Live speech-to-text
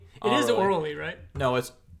It is orally, right? No,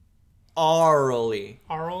 it's orally.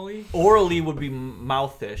 Orally? Orally would be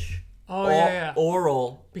mouthish. Oh, yeah.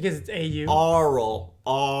 Oral. Because it's AU. Oral.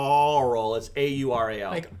 It's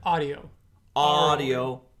AURAL. Like audio.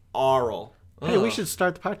 Audio. Oral. Hey, we should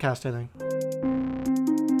start the podcast, I think.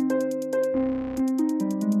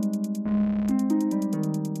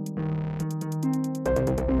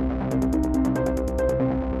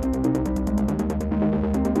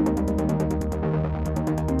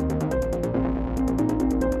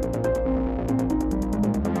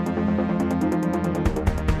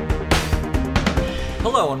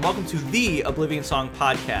 Hello and welcome to the Oblivion Song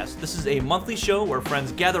Podcast. This is a monthly show where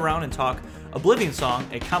friends gather around and talk Oblivion Song,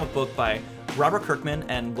 a comic book by Robert Kirkman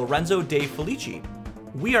and Lorenzo De Felici.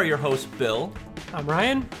 We are your hosts, Bill. I'm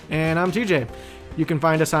Ryan. And I'm TJ. You can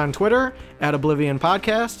find us on Twitter at Oblivion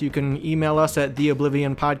Podcast. You can email us at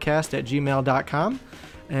theoblivionpodcast@gmail.com.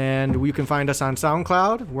 And you can find us on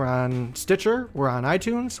SoundCloud. We're on Stitcher. We're on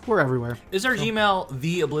iTunes. We're everywhere. Is our Gmail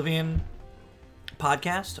The Oblivion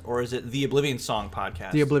Podcast, or is it The Oblivion Song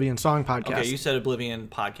Podcast? The Oblivion Song Podcast. Okay, you said Oblivion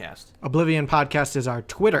Podcast. Oblivion Podcast is our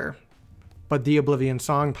Twitter, but the Oblivion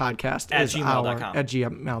Song Podcast At is gmail.com. at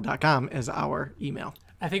gmail.com is our email.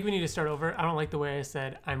 I think we need to start over. I don't like the way I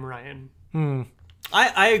said I'm Ryan.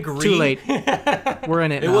 I agree. Too late. We're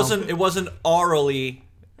in it now. It wasn't orally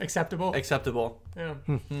Acceptable? acceptable. Yeah.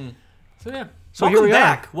 So, yeah. So Welcome here we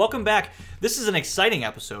back. are. Welcome back. This is an exciting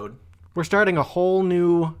episode. We're starting a whole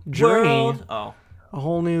new journey, World. Oh. a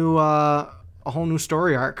whole new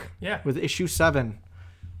story arc. Yeah. With issue 7.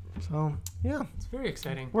 So yeah, It's very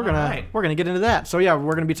exciting. we're right. gonna get into that. So yeah,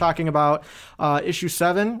 we're gonna be talking about issue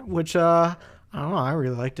 7, which I don't know. I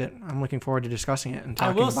really liked it. I'm looking forward to discussing it and I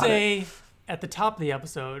talking will about say at the top of the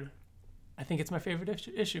episode, I think it's my favorite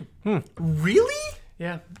issue. Really?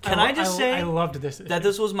 Yeah. Can I just say I loved this issue. That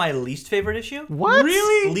this was my least favorite issue? What?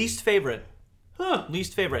 Really? Least favorite. Huh.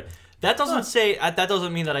 Least favorite. That doesn't say. That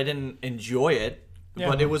doesn't mean that I didn't enjoy it, Yeah.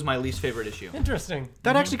 but it was my least favorite issue. Interesting.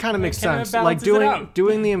 That actually kind of makes kinda sense. Like balances it out.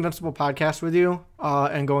 doing the Invincible podcast with you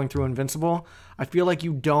and going through Invincible, I feel like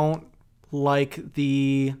you don't like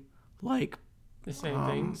the The same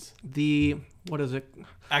things. what is it?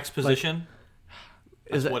 Exposition.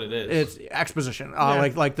 That's what it is. It's exposition.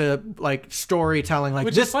 Yeah. Like the storytelling. Like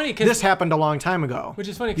Which this, is funny 'cause- this happened a long time ago. Which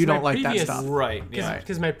is funny 'cause You my don't like that previous- stuff. Right. Yeah.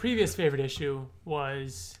 Because my previous favorite issue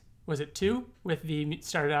was it 2 with the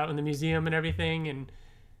started out in the museum and everything, and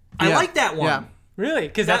I Yeah. like that one. Yeah. really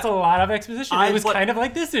because that's a lot of exposition. It was kind of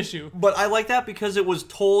like this issue. But I like that because it was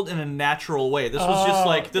told in a natural way. This was just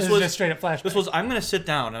like this was just straight up flashback. This was I'm going to sit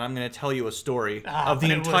down and I'm going to tell you a story of the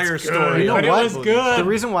but it was entire good. story. You know But it what? was good. The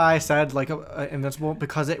reason why I said Invincible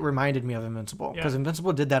because it reminded me of Invincible because Yeah.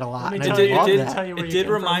 Invincible did that a lot. me And tell I you- love it did that. tell you where It you did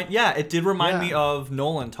came remind. from. Yeah, it did remind Yeah. me of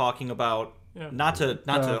Nolan talking about not to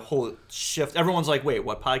whole shift. Everyone's like, wait,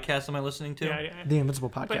 what podcast am I listening to? Yeah. The Invincible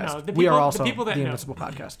podcast. no, the We are people- the also people that the know. Invincible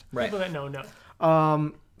podcast. Right. People that know.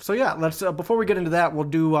 So yeah, let's before we get into that, we'll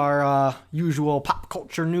do our usual pop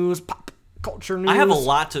culture news. I have a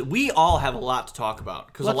lot to. We all have a lot to talk about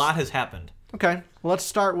because a Let's- lot has happened. Okay, well, let's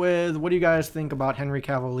start with what do you guys think about Henry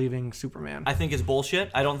Cavill leaving Superman? I think it's bullshit.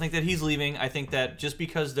 I don't think that he's leaving. I think that just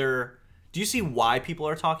because they're. Do you see why people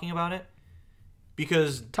are talking about it?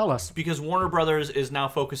 Because Tell us. Warner Brothers is now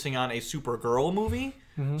focusing on a Supergirl movie,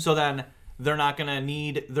 so then they're not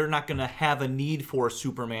gonna have a need for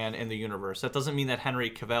Superman in the universe. That doesn't mean that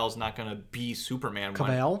Henry Cavill's not gonna be Superman.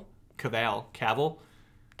 Cavill? Cavill.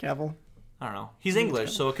 Cavill? I don't know. He's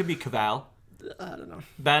English, so it could be Cavill. I don't know.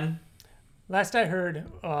 Ben. Last I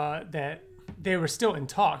heard that they were still in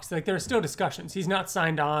talks. Like there were still discussions. He's not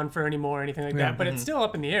signed on for any more or anything like that. But it's still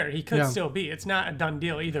up in the air. He could Yeah. still be. It's not a done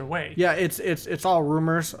deal either way. Yeah, it's all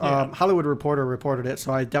rumors. Hollywood Reporter reported it,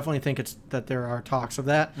 so I definitely think it's that there are talks of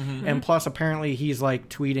that. And plus, apparently, he's like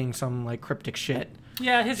tweeting some like cryptic shit.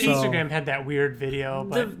 Yeah, his Instagram had that weird video,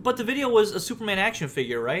 but But the video was a Superman action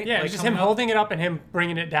figure, right? yeah, Like, it's just him coming up? holding it up and him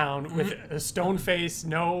bringing it down with a stone face.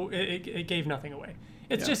 No, it gave nothing away.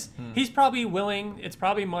 It's just he's probably willing. It's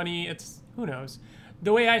probably money. It's who knows.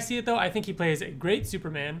 The way I see it, though, I think he plays a great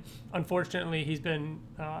Superman. Unfortunately, he's been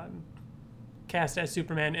cast as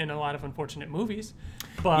Superman in a lot of unfortunate movies.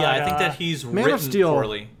 But Yeah, I think that he's Man of written Steel-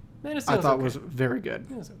 poorly. Man of I Steel's thought okay. was very good.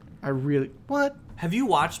 It was okay. I really what? Have you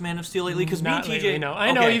watched Man of Steel lately? Because me and Not TJ, lately, no.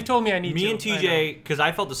 I know, you've told me I need Me to. and I TJ, because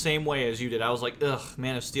I felt the same way as you did. I was like, ugh,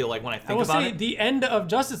 Man of Steel. Like when I I think will about say it, the end of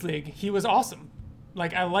Justice League, he was awesome.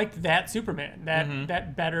 Like I liked that Superman,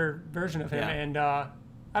 that better version of him, Yeah. and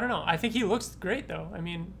I don't know. I think he looks great though. I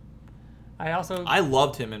mean, I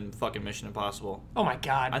loved him in fucking Mission Impossible. oh my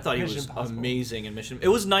god, I thought he Mission was Impossible. amazing in Mission. It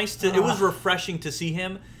was nice to. It was refreshing to see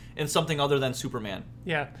him in something other than Superman.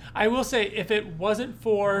 Yeah, I will say if it wasn't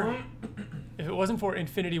for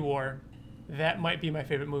Infinity War, that might be my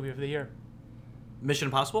favorite movie of the year. Mission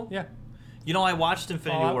Impossible? Yeah. You know, I watched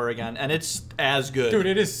Infinity Fallout? War again, and it's as good. Dude,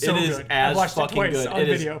 it is so It is good. as I watched it fucking twice good. on It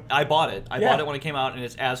is- video. I bought it. I Yeah. bought it when it came out, and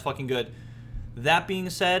it's as fucking good. That being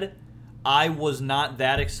said, I was not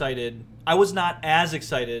that excited. I was not as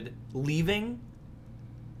excited leaving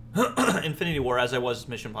Infinity War as I was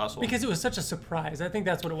Mission Impossible. Because it was such a surprise. I think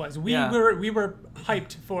that's what it was. We Yeah. were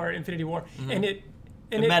hyped for Infinity War, and it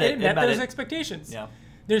met met those it. expectations. Yeah.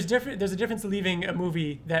 There's a difference leaving a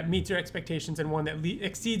movie that meets your expectations and one that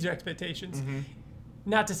exceeds your expectations. Mm-hmm.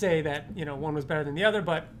 Not to say that one was better than the other,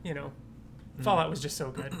 but Mm-hmm. Fallout was just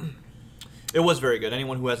so good. It was very good.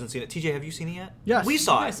 Anyone who hasn't seen it, TJ, have you seen it yet? Yes. We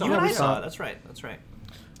saw Yeah, I it. saw You it. and I We saw saw it. it. That's right. That's right.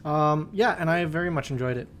 Yeah, and I very much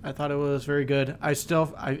enjoyed it. I thought it was very good.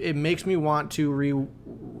 It makes me want to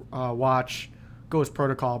watch Ghost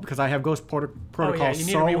Protocol because I have Ghost Protocol you need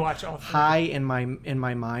to so rewatch all three. high in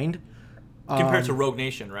my mind. Compared to Rogue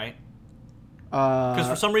Nation, right? Because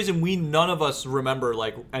for some reason none of us remember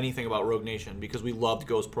like anything about Rogue Nation because we loved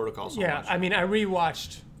Ghost Protocol so Yeah, much. I mean, I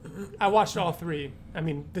watched all three. I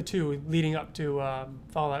mean, the two leading up to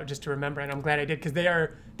Fallout just to remember, and I'm glad I did because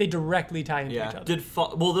they directly tie into each other.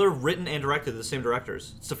 Well, they're written and directed the same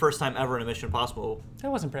directors. It's the first time ever in a Mission Impossible.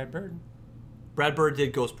 That wasn't Brad Bird. Brad Bird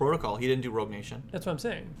did Ghost Protocol. He didn't do Rogue Nation. That's what I'm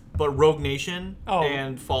saying. But Rogue Nation Oh.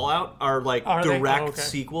 and Fallout are like Are they? direct Oh, okay.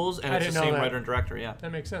 sequels, and I it's the didn't know same that. writer and director. Yeah.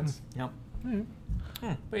 That makes sense. Yep.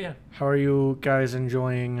 But yeah, How are you guys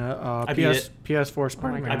enjoying beat it. PS4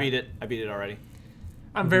 Spider-Man? God. I beat it. I beat it already.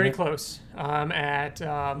 I'm very close. I'm at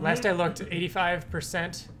last I looked,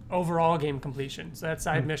 85% overall game completion. So that's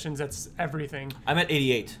side missions. That's everything. I'm at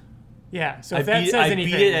 88. Yeah. So I if that beat says I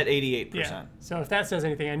anything, beat it at 88%. yeah. So if that says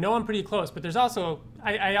anything, I know I'm pretty close. But there's also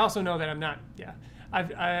I also know that I'm not. Yeah.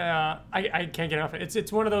 I can't get enough of it.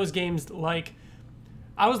 It's one of those games like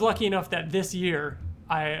I was lucky enough that this year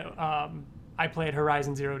I played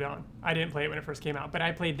Horizon Zero Dawn. I didn't play it when it first came out, but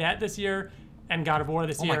I played that this year and God of War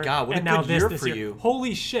this Oh year. my God, what a and now good year this for year. you.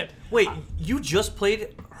 Holy shit. Wait, you just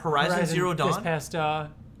played Horizon Zero Dawn? This past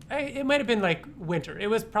it might have been like winter. It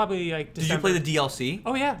was probably like Did you December. play the DLC?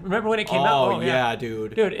 Oh yeah, remember when it came out? Oh yeah,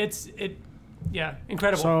 dude. Dude, yeah,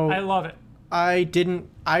 incredible. So- I love it. I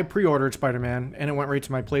pre-ordered Spider-Man and it went right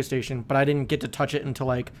to my PlayStation, but I didn't get to touch it until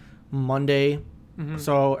like Monday. Mm-hmm.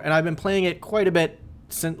 So, and I've been playing it quite a bit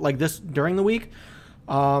since like this during the week.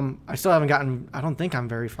 I still haven't gotten, I don't think I'm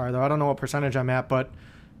very far though. I don't know what percentage I'm at, but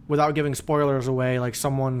without giving spoilers away, like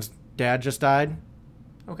someone's dad just died.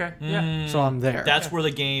 Okay. Yeah. So I'm there. That's where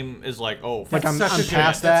the game is like, oh, like I'm such a good-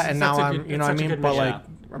 past that's- that and that's now a I'm, good- you know it's what I such a mean? good But mission. like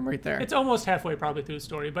I'm right there. It's almost halfway probably through the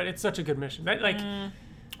story, but it's such a good mission. That like a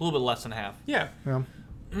little bit less than half. yeah. Yeah.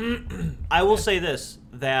 I will say this,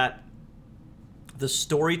 that the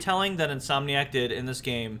storytelling that Insomniac did in this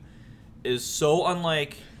game is so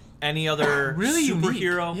unlike any other Really unique.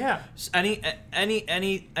 superhero. Yeah. Any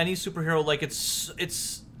superhero, like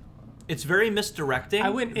it's very misdirecting. I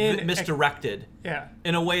went in misdirected Yeah.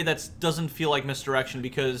 in a way that doesn't feel like misdirection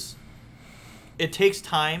because it takes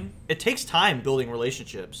time. It takes time building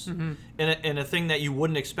relationships in a thing that you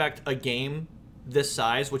wouldn't expect a game this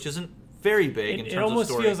size, which isn't very big in It terms almost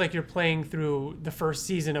of story. feels like you're playing through the first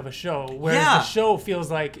season of a show, whereas Yeah. the show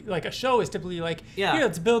feels like a show is typically like, Yeah. here,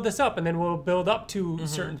 let's build this up, and then we'll build up to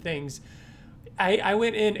certain things. I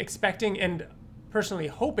went in expecting and personally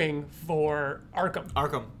hoping for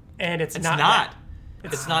Arkham, and it's not. not.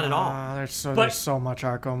 that. It's not at all. There's so much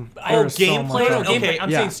Arkham. Oh, There's so gameplay? much No, Arkham. gameplay. Okay. I'm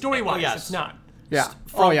Yeah. saying story-wise, Oh, yes. it's not. Yeah.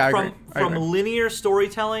 From, I agree. From linear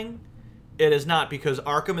storytelling, it is not because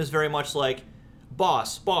Arkham is very much like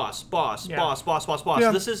boss. Yeah.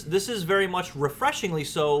 Yeah. This is very much refreshingly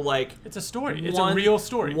so like It's a story. It's a real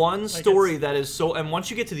story. One Like, story it's- that is so, and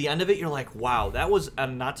once you get to the end of it, you're like, wow, that was,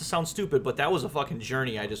 and not to sound stupid, but that was a fucking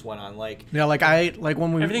journey I just went on. Like, Yeah, like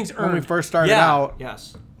when we Everything's when we earned. first started yeah, out,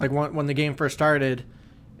 yes, like when the game first started,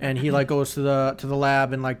 and he like goes to the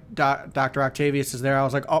lab and like Dr. Octavius is there. I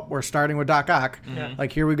was like, oh, we're starting with Doc Ock. Yeah.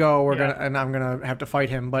 Like here we go. We're Yeah. gonna and I'm gonna have to fight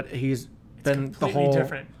him, but he's been the completely whole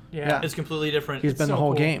different. Yeah. it's completely different. He's been so the whole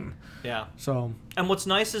cool. game. Yeah, So and what's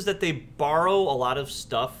nice is that they borrow a lot of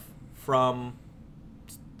stuff from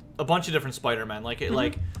a bunch of different Spider-Man. Like Mm-hmm.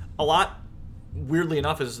 like a lot, weirdly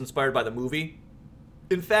enough, is inspired by the movie.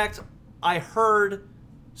 In fact, I heard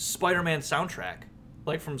Spider-Man soundtrack,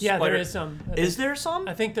 like from Yeah, Spider. there is some. Is there some?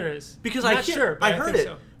 I think there is. Because I'm I not hear- sure, but I heard think it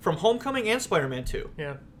so. from Homecoming and Spider-Man 2.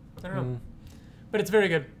 Yeah. I don't know. But it's very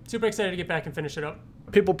good. Super excited to get back and finish it up.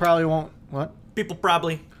 people probably won't People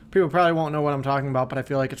probably. People probably won't know what I'm talking about, but I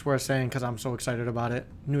feel like it's worth saying because I'm so excited about it.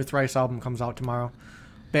 New Thrice album comes out tomorrow.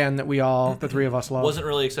 band that the three of us love. Wasn't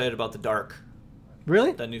really excited about The Dark,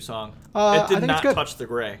 Really? that new song. It I did think not it's good. touch the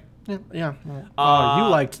gray. Yeah. Well, you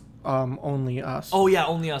liked Only Us. Oh yeah,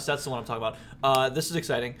 Only Us. That's the one I'm talking about. This is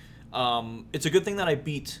exciting. It's a good thing that I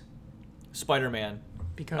beat Spider-Man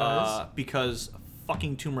because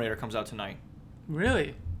fucking Tomb Raider comes out tonight.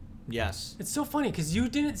 Really? Yes. It's so funny because you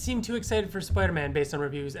didn't seem too excited for Spider-Man based on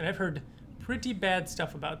reviews, and I've heard pretty bad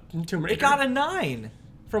stuff about Tomb Raider. It got a 9.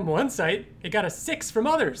 From one site. It got a 6 from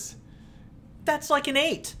others. That's like an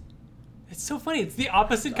 8. It's so funny. It's the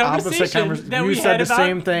opposite conversation that you we said had the about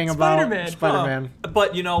same thing Spider-Man. about Spider-Man.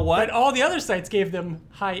 But you know what? But all the other sites gave them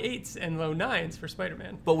high 8s and low 9s for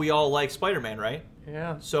Spider-Man. But we all like Spider-Man, right?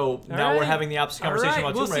 Yeah. So now we're having the opposite conversation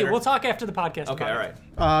about we'll Tomb Raider. see. We'll talk after the podcast. Okay, about all it.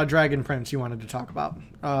 right. Dragon Prince you wanted to talk about.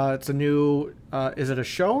 It's a new, is it a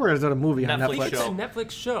show or is it a movie on Netflix Netflix? It's a show.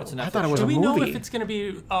 Netflix show. It's a Netflix I thought it was Do a we movie. know if it's going to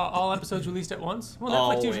be all episodes released at once? Well,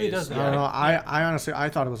 Netflix usually Always, does that. I don't know. right? I honestly, I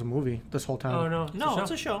thought it was a movie this whole time. Oh, no. No, a it's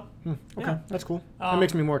show. a show. Okay, that's cool. That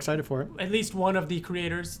makes me more excited for it. At least one of the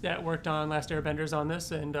creators that worked on Last Airbenders on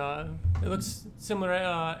this, and it looks similar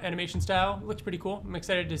animation style. It looks pretty cool. I'm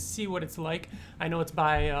excited to see what it's like. I know it's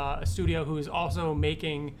by a studio who is also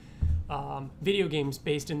making video games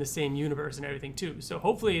based in the same universe and everything too. So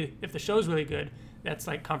hopefully, if the show's really good, that's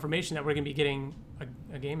like confirmation that we're going to be getting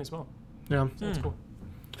a game as well. Yeah, So that's cool.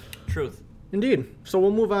 Truth. indeed. So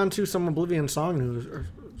we'll move on to some Oblivion Song news.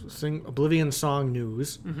 Oblivion Song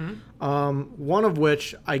news. One of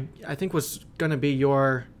which I think was going to be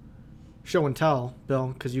your show and tell, Bill,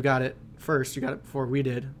 because you got it first. You got it before we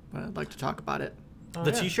did. But I'd like to talk about it. Oh,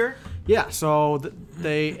 The yeah. T-shirt? Yeah. So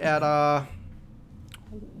they at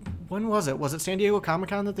when was it? Was it San Diego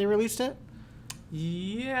Comic-Con that they released it?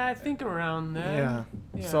 Yeah, I think around there.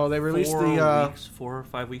 Yeah. So they released 4 or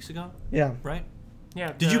 5 weeks ago, yeah. right?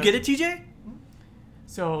 Yeah. Did you get it, TJ?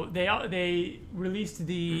 So they released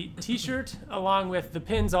the T-shirt along with the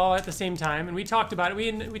pins all at the same time, and we talked about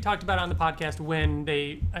it. We talked about it on the podcast when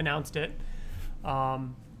they announced it.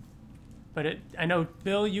 But I know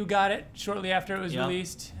Bill, you got it shortly after it was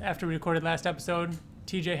released. After we recorded last episode,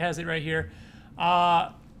 TJ has it right here.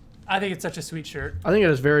 I think it's such a sweet shirt. I think it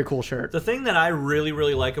is a very cool shirt. The thing that I really,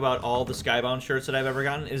 really like about all the Skybound shirts that I've ever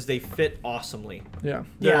gotten is they fit awesomely. Yeah.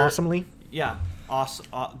 Yeah. Awesomely. Yeah, awesome,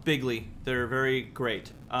 bigly. They're very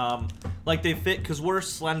great. Like they fit because we're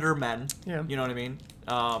slender men. Yeah. You know what I mean?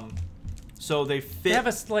 So they fit. They have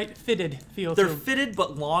a slight fitted feel They're to them. fitted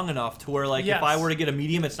but long enough to where like Yes. if I were to get a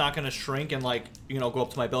medium, it's not going to shrink and like go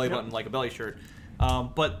up to my belly button like a belly shirt.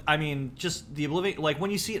 But I mean, just the Oblivion, like when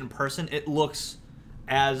you see it in person, it looks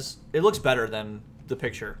better than the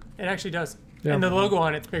picture. It actually does. Yeah. And the logo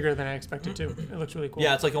on it's bigger than I expected to. It looks really cool.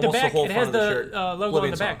 Yeah, it's like almost the back, whole it front has of the shirt. logo Oblivion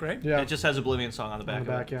on the back, song. right? Yeah. It just has Oblivion song on the back. On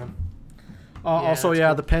the back, of it. yeah. Also, that's yeah,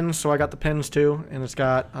 cool. the pins. So I got the pins too, and it's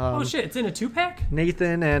got Oh shit! It's in a 2-pack.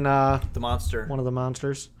 Nathan and The monster. one of the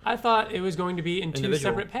monsters. I thought it was going to be in 2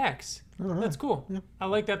 Individual. separate packs. know. That's cool. Yeah. I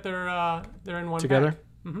like that they're in one Together?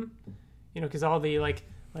 pack. Because all the like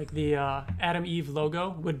the Adam Eve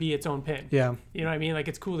logo would be its own pin. Yeah, You know what I mean? Like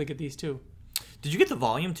it's cool to get these two. Did you get the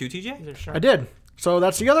volume too, TJ? They're sharp. I did. So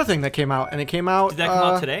that's the other thing that came out, and it came out. Did that come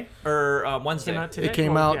out today or Wednesday? Came out today. It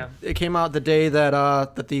came Well, out. yeah. It came out the day that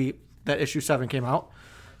that issue 7 came out.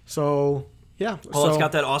 So yeah. Oh, so, it's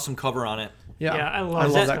got that awesome cover on it. Yeah, Yeah, I love I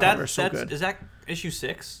love that that cover. So good. Is that issue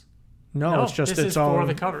 6? No, No, it's just this its is own. for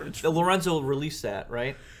the cover. Lorenzo released that,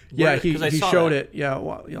 right? Yeah, Where- he 'cause I saw showed that. it. Yeah, a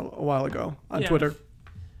while ago on Yeah. Twitter,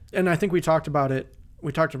 and I think we talked about it.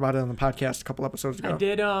 We talked about it on the podcast a couple episodes ago. I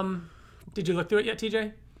did. Did you look through it yet,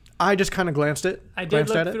 TJ? I just kind of glanced I did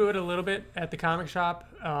glanced at look it. through it a little bit at the comic shop.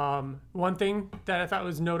 One thing that I thought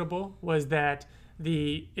was notable was that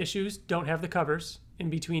the issues don't have the covers in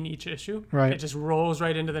between each issue. Right. It just rolls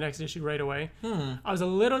right into the next issue right away. I was a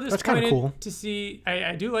little kinda disappointed cool. to see.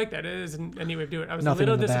 I do like that. It is a neat way of doing it. I was Nothing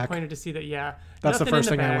a in little the back. disappointed to see that. Yeah. That's the nothing in first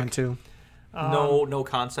thing I back. went to. No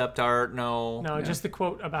concept art. No. No, just the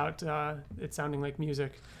quote about it sounding like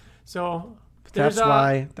music. So That's there's,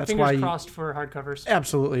 why fingers you- crossed for hardcovers.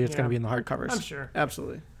 Absolutely, it's Yeah. going to be in the hardcovers. I'm sure.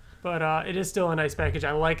 Absolutely. But it is still a nice package.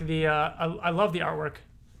 I like the. I love the artwork.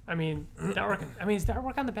 I mean, the artwork. I mean, is the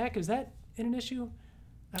artwork on the back? Is that in an issue?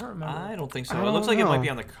 I don't remember. I don't think so. I It looks don't like it might know. be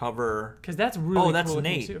on the cover, Because that's really that's cool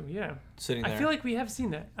looking Nate. too. Yeah. sitting there. I feel like we have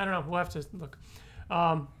seen that. I don't know. We'll have to look.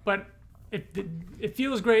 But it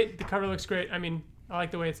feels great. The cover looks great. I mean, I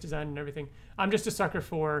like the way it's designed and everything. I'm just a sucker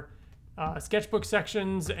for sketchbook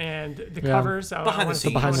sections and the Yeah. covers. I Behind the wanna see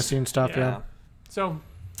scenes. Behind the those. scenes stuff, yeah. So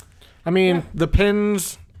I mean, Yeah. the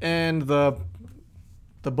pins and the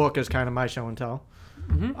book is kind of my show and tell.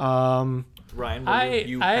 Ryan, will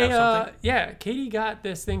you have something? yeah, Katie got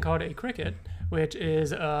this thing called a Cricut, which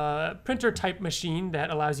is a printer type machine that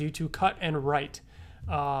allows you to cut and write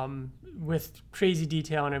with crazy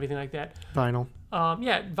detail and everything like that. Vinyl.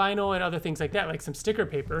 Vinyl and other things like that, like some sticker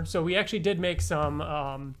paper. So we actually did make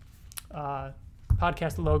some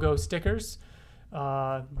podcast logo stickers,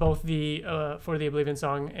 both for the Oblivion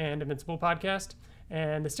Song and Invincible podcast.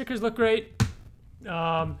 And the stickers look great.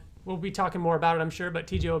 We'll be talking more about it, I'm sure, but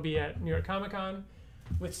TJ will be at New York Comic Con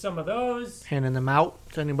with some of those. Handing them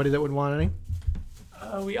out to anybody that would want any.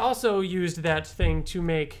 We also used that thing to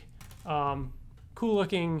make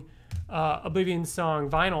cool-looking Oblivion Song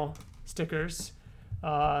vinyl stickers,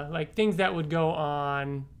 like things that would go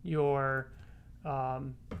on your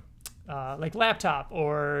like laptop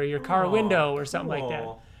or your car window or something like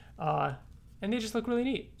that. And they just look really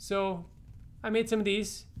neat. So I made some of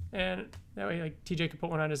these, and that way, like TJ could put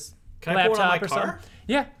one on his Can I put laptop one on my or car? something.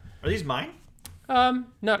 Yeah. Are these mine?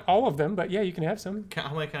 Not all of them, but yeah, you can have some.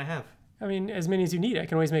 How many can I have? I mean, as many as you need. I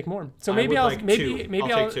can always make more. So I maybe would I'll like maybe two.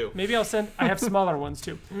 maybe I'll I'll take two. maybe I'll send. I have smaller ones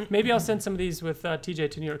too. Maybe I'll send some of these with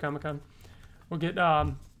TJ to New York Comic Con. We'll get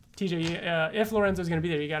TJ. If Lorenzo's gonna be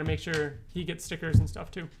there, you got to make sure he gets stickers and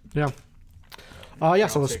stuff too. Yeah.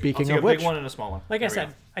 So I'll speaking take of a which, big one and a small one. Like I There we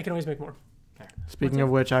said, I can always make more. speaking of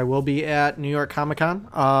which, I will be at New York Comic Con.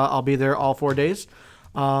 I'll be there all 4 days.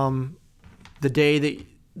 The day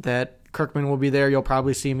that Kirkman will be there, you'll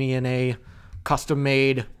probably see me in a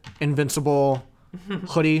custom-made Invincible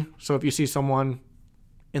hoodie. So if you see someone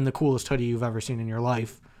in the coolest hoodie you've ever seen in your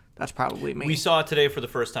life, that's probably me. We saw it today for the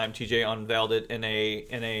first time. TJ unveiled it in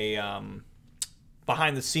a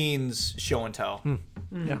behind the scenes show and tell.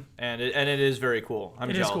 Yeah. And it is very cool. I'm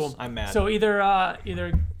It jealous. is cool. I'm mad. So either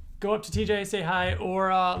go up to TJ, say hi,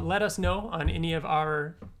 or let us know on any of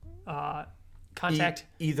our contact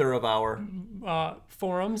either of our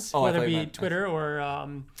forums, Oh, I whether thought it you be meant- Twitter or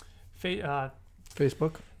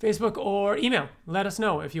Facebook. Facebook, or email. Let us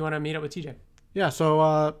know if you want to meet up with TJ. Yeah,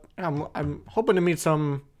 so I'm hoping to meet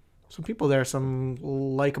some people there, some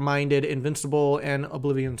like-minded Invincible and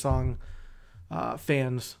Oblivion Song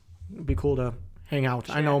fans. It'd be cool to hang out.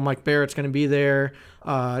 I know Mike Barrett's going to be there.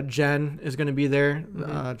 Jen is going to be there.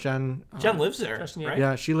 Jen lives there, Justin, yeah. right?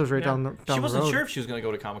 Yeah, she lives right down the She wasn't road. sure if she was going to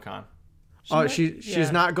go to Comic-Con.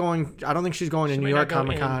 She's not going. I don't think she's going to New might York not go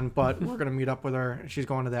Comic Con, in. but we're gonna meet up with her. She's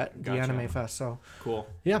going to the Gotcha. Anime Fest. So Cool.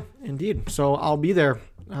 yeah, indeed. So I'll be there.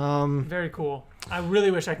 Very cool. I really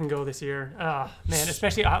wish I can go this year. Man,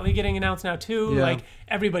 especially Otley getting announced now too. Yeah. Like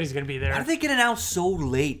everybody's gonna be there. Why did they get announced so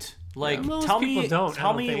late? Like, most tell people me, don't, I tell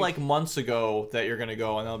don't me, think. like months ago that you're gonna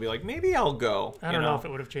go, and they'll be like, maybe I'll go. I don't know if it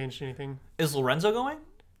would have changed anything. Is Lorenzo going?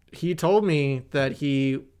 He told me that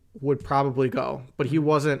he would probably go, but he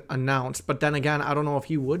wasn't announced. But then again, I don't know if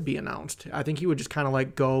he would be announced. I think he would just kind of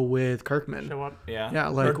like go with Kirkman. Show up. Yeah. Yeah,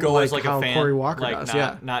 or like- go as like like how a fan, Cory Walker like does, not,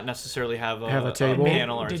 yeah. not necessarily have a table.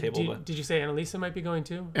 panel or a table. But Did you say Annalisa might be going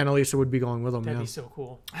too? Annalisa would be going with him. That'd Yeah. be so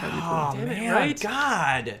cool. oh Damn it, man, right?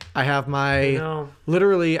 God. I have my No.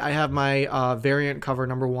 literally. I have my variant cover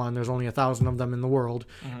 #1. There's only 1,000 of them in the world,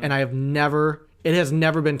 Mm-hmm. and I have never. It has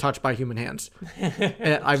never been touched by human hands.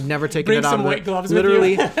 I've never taken Bring it out some of white it. gloves with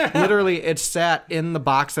Literally, you. literally, it sat in the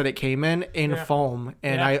box that it came in Yeah. foam,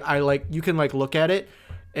 and Yeah. I like you can like look at it,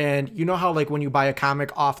 and you know how like when you buy a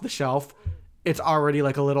comic off the shelf, it's already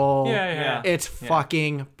like a little. Yeah. It's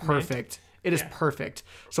fucking perfect. It is Yeah. perfect.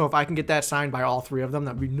 So if I can get that signed by all 3 of them,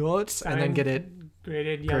 that'd be nuts. And then Signed, get it.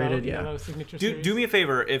 Graded Graded, yeah. yellow signature. Do series. me a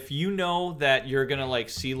favor. If you know that you're gonna like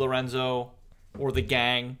see Lorenzo or the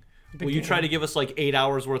gang, will you try gang. to give us like 8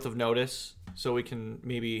 hours worth of notice so we can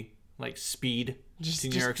maybe like speed Just to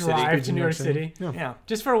New York drive City? to New York City. Yeah.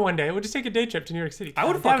 Just for one day. We'll just take a day trip to New York City. I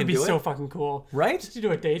would That fucking would be do it. so fucking cool. Right? Just to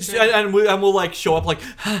do a day And, trip. and we'll like show up like,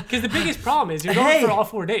 Because the biggest problem is you're going Hey! for all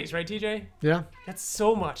 4 days, right, TJ? Yeah. That's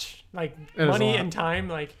so much, like is a money lot. and time.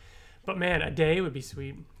 Like, but man, a day would be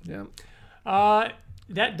sweet. Yeah.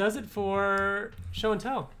 That does it for show and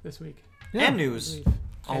tell this week. and news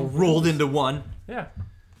all rolled into one. Yeah.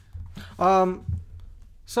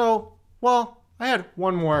 So, well, I had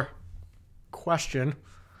one more question.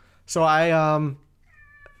 So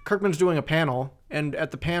Kirkman's doing a panel, and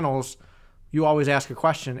at the panels, you always ask a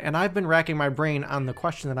question, and I've been racking my brain on the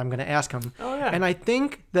question that I'm going to ask him. Oh, yeah. And I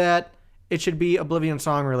think that it should be Oblivion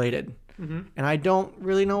Song related. And I don't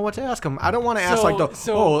really know what to ask him. I don't want to ask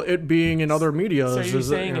it being in other media. So are you is it-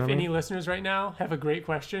 saying you know if what I any mean? listeners right now have a great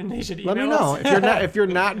question, they should email Let me know us? if you're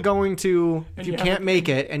not going to, if you you can't make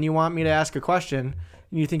it, and you want me to ask a question,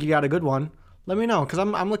 and you think you got a good one. Let me know, because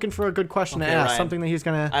I'm looking for a good question to Okay, ask, Ryan. something that he's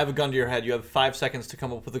gonna. I have a gun to your head. You have 5 seconds to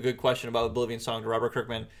come up with a good question about Oblivion Song to Robert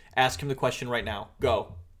Kirkman. Ask him the question right now.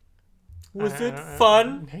 Go. Was it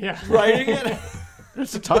fun Yeah. writing it?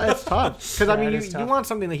 It's tough. It's tough because I Yeah, mean, it is you tough. want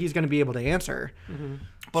something that he's going to be able to answer.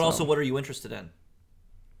 But also, what are you interested in?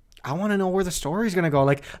 I want to know where the story's going to go.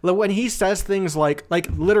 Like when he says things like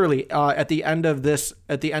literally at the end of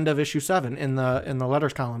issue 7 in the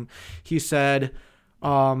letters column, he said,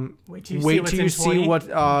 Wait till you see see what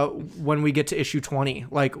when we get to issue 20,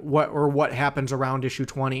 like what happens around issue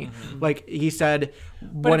 20. Like he said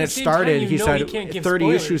when at it the same time, started, you he know said he can't give 30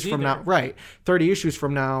 spoilers issues from either. now, right? 30 issues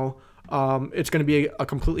from now. It's going to be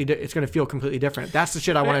it's going to feel completely different. That's the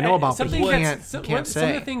shit I want to know about, but he can't Some say.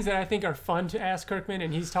 of the things that I think are fun to ask Kirkman,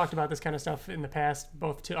 and he's talked about this kind of stuff in the past,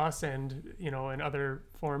 both to us and in other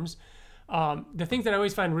forums. The things that I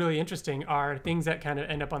always find really interesting are things that kind of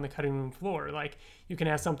end up on the cutting room floor. Like you can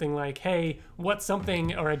ask something like, "Hey, what's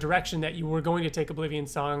something or a direction that you were going to take Oblivion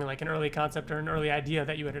Song, like an early concept or an early idea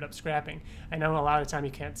that you ended up scrapping?" I know a lot of the time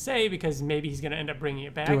you can't say because maybe he's going to end up bringing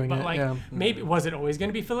it back. Doing but it, like, yeah. maybe was it always going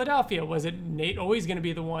to be Philadelphia? Was it Nate always going to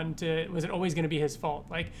be the one to? Was it always going to be his fault?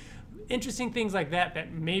 Like interesting things like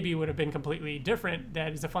that maybe would have been completely different.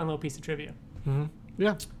 That is a fun little piece of trivia.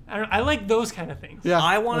 Yeah, I like those kind of things. yeah.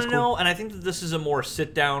 I want to that's cool. know, and I think that this is a more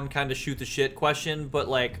sit-down kind of shoot-the-shit question, but,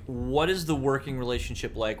 like, what is the working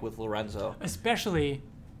relationship like with Lorenzo? Especially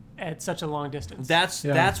at such a long distance. That's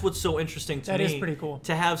what's so interesting to me. That is pretty cool.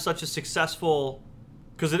 To have such a successful,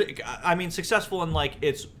 because successful in like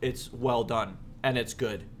it's well done and it's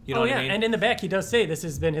good. You know what I mean? And in the back he does say this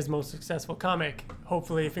has been his most successful comic.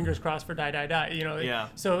 Hopefully, fingers crossed for Die Die Die. Yeah.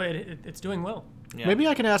 So it's doing well. Yeah. Maybe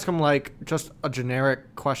I can ask him like just a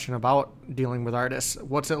generic question about dealing with artists.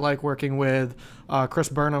 What's it like working with Chris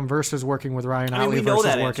Burnham versus working with Ryan I mean, Otley we know versus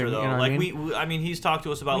that working? answer though. You know Like what I mean? he's talked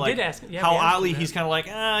to us about We like did ask- yeah, how we asked Otley him he's that. kind of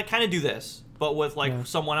like kind of do this, but with like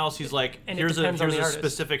someone else he's like And it here's a depends on the artist.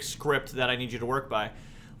 specific script that I need you to work by.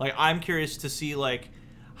 Like I'm curious to see like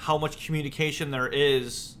how much communication there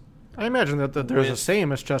is. I imagine that there's the with-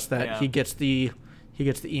 same. It's just that Yeah. he gets the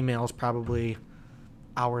emails probably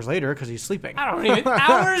hours later because he's sleeping. I don't even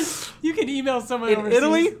hours. You can email someone In overseas.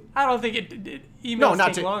 Italy? I don't think it emails No, not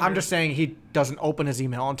take to. longer. I'm just saying he doesn't open his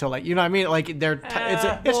email until like you know what I mean. Like they're it's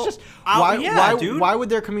well, just yeah, dude. why would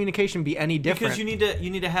their communication be any different? Because you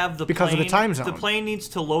need to have the Because of plane, the time zone. The plane needs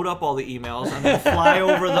to load up all the emails and then fly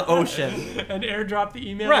over the ocean. and airdrop the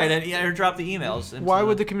email. Right, and airdrop the emails. into Why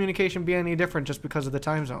would the communication be any different just because of the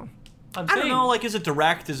time zone? I'm I don't saying, know. Like, is it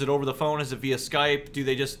direct? Is it over the phone? Is it via Skype? Do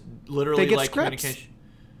they just literally They get like scripts. communication?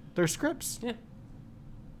 They're scripts. Yeah.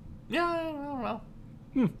 Yeah, I don't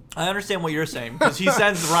know. I understand what you're saying because he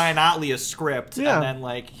sends Ryan Otley a script Yeah. and then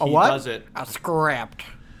like A he what? does it. A script.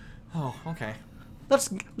 Oh, okay. Let's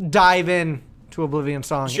dive in to Oblivion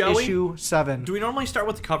Song, Shall we? issue 7. Do we normally start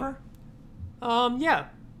with the cover? Yeah,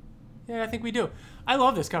 I think we do. I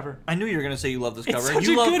love this cover. I knew you were gonna say you love this It's cover. such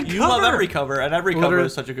you a love good you love cover. every cover, and every cover Literally-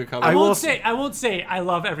 is such a good cover. I I will won't say I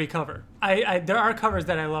love every cover. There are covers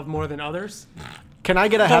that I love more than others. Can I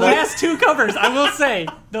get The ahead of last two covers, I will say,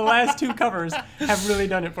 the last two covers have really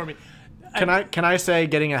done it for me. Can I say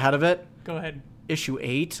getting ahead of it? Go ahead. Issue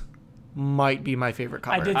 8 might be my favorite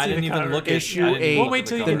cover. I did I see didn't the even cover. look at Issue I didn't 8. look We'll wait at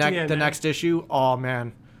till you cover. get to the end. The next issue. Oh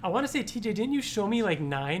man, I want to say, TJ, didn't you show me like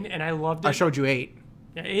 9 and I loved it? I showed you 8.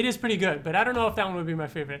 Yeah, 8 is pretty good, but I don't know if that one would be my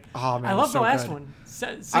favorite. Oh, man, I love it's the so last good. one.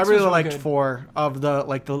 6 I was really liked good. 4 of the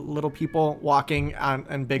little people walking on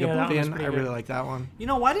and Big Yeah, that one was Oblivion. pretty I really good. like that one. You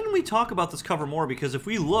know, why didn't we talk about this cover more? Because if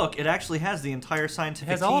we look, it actually has the entire scientific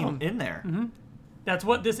has all of team them. in there. That's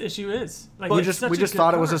what this issue is. Like, We it's just such a just good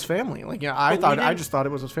thought it was cover. his family. Like yeah, But we I didn't- just thought it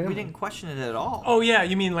was his family. We didn't question it at all. Oh yeah,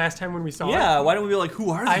 you mean last time when we saw it? yeah. Why don't we be like, who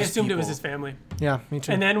are these I assumed it was people? his family. Yeah, me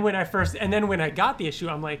too. And then when I got the issue,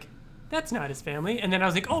 I'm like, that's not his family. And then I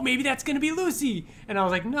was like, oh, maybe that's gonna be Lucy. And I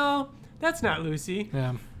was like, no, that's not Lucy.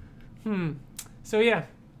 yeah, So yeah.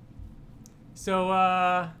 So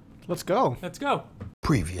let's go. let's go.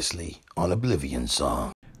 Previously on Oblivion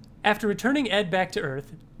Song. After returning Ed back to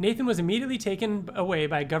Earth, Nathan was immediately taken away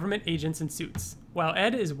by government agents in suits. While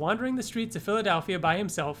Ed is wandering the streets of Philadelphia by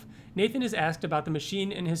himself, Nathan is asked about the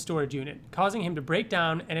machine in his storage unit, causing him to break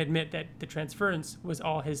down and admit that the transference was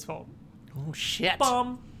all his fault. Oh shit.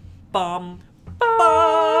 Bum, bum,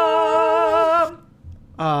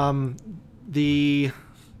 The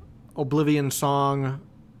Oblivion Song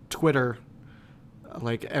Twitter,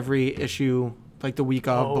 like every issue, like the week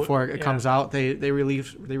of before it yeah. comes out, they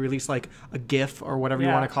release like a GIF or whatever you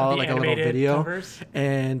Yeah, want to call it, the like a little animated video, covers.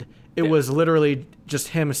 and it was literally just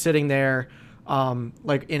him sitting there,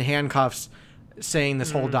 like in handcuffs, saying this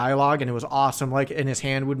Mm-hmm. whole dialogue, and it was awesome. Like, and his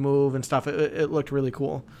hand would move and stuff. It looked really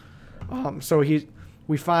cool. So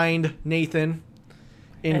we find Nathan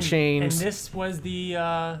in chains. And this was the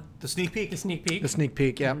the sneak peek. sneak peek. The sneak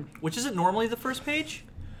peek, yeah. Which isn't normally the first page.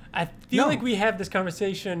 I feel No. like we have this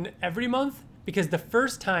conversation every month because the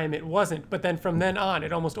first time it wasn't, but then from then on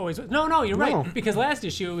it almost always was. No, you're No. right. Because last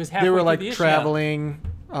issue it was halfway They were through like the issue. traveling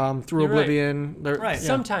through You're right. Oblivion. They're- Right. yeah.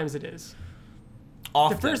 Sometimes it is.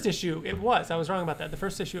 Often. The first issue it was. I was wrong about that. The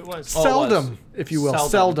first issue it was. Oh, it was. Seldom, if you will.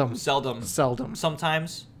 Seldom. Seldom.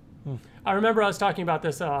 Sometimes. I remember I was talking about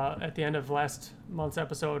this at the end of last month's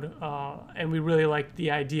episode, and we really liked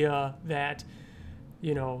the idea that,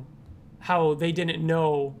 how they didn't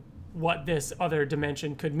know what this other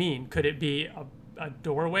dimension could mean. Could it be a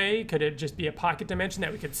doorway? Could it just be a pocket dimension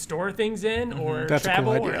that we could store things in, or That's a cool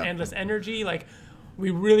travel, or idea. endless energy? Like,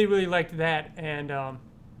 we really, really liked that, and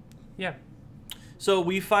yeah. So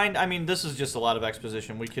we find, this is just a lot of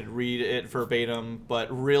exposition. We could read it verbatim, but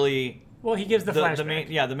really, Well, he gives the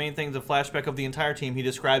flashback. the main thing, the flashback of the entire team. He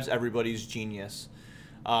describes everybody's genius,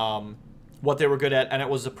 what they were good at, and it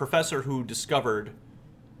was a professor who discovered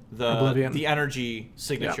Oblivion. the energy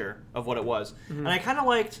signature of what it was. And I kind of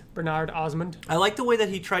liked. Bernard Osmond. I liked the way that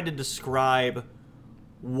he tried to describe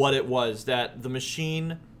what it was, that the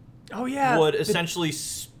machine Oh yeah. would essentially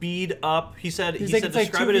speed up. He said He's like, it's like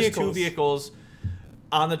describe two it as two vehicles. vehicles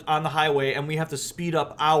on the highway, and we have to speed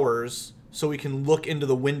up ours so we can look into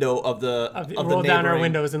the window of the roll down our neighboring-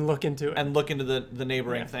 windows and look into it. and look into the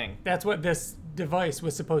neighboring Yeah. thing. That's what this device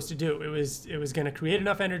was supposed to do. It was going to create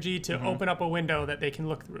enough energy to Mm-hmm. open up a window that they can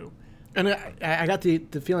look through. And I got the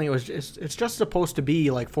feeling it's just supposed to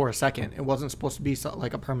be like for a second. It wasn't supposed to be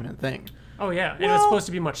like a permanent thing. Oh yeah, and it was Well- supposed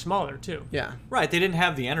to be much smaller too. Yeah. Right, they didn't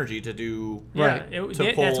have the energy to do Yeah, Right. it- to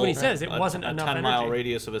that's what he pull says. It a- wasn't a enough 10-mile energy.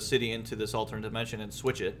 radius of a city into this alternate dimension and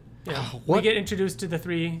switch it. Yeah. What? We get introduced to the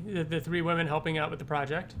three women helping out with the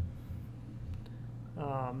project.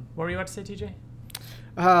 What were you about to say, TJ?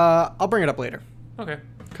 I'll bring it up later Okay.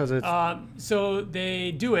 because it's So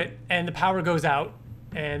they do it, and the power goes out,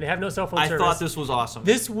 and they have no cell phone I service. thought this was awesome.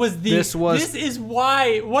 This This is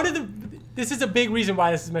why this is a big reason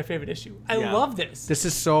why this is my favorite issue. I Yeah. love this. this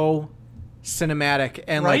is so cinematic,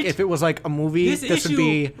 and Right? like if it was like a movie, This this issue would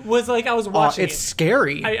be. was like I was watching It's it.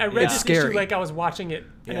 scary. I read it's this scary. issue like I was watching it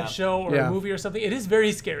in Yeah. a show or Yeah. a movie or something. It is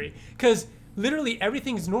very scary because literally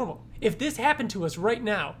everything's normal. If this happened to us right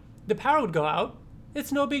now, the power would go out.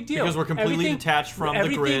 It's no big deal. Because we're completely detached from the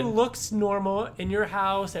grid. Everything looks normal in your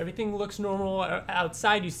house. Everything looks normal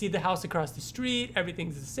outside. You see the house across the street.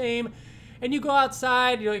 Everything's the same. And you go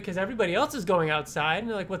outside, because everybody else is going outside, and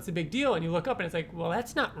you're like, "What's the big deal?" And you look up, and it's like, "Well,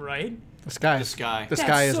 that's not right." the sky. The sky. The That's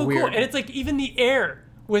sky is so weird. cool. And it's like even the air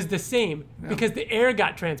was the same because the air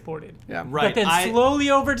got transported. Yeah. Right. But then slowly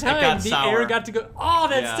over time, got the sour. air got to go. Oh,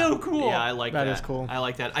 that's so cool. Yeah, I like that. That is cool. I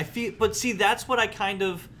like that. But see, that's what I kind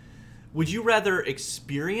of. Would you rather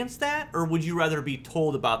experience that, or would you rather be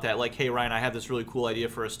told about that? Like, hey, Ryan, I have this really cool idea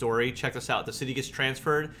for a story. Check this out. The city gets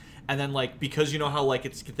transferred, and then because you know how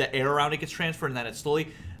it's the air around it gets transferred, and then it slowly,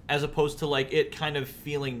 as opposed to it kind of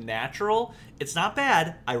feeling natural. It's not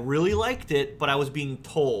bad. I really liked it, but I was being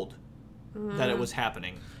told that it was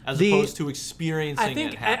happening, as opposed to experiencing I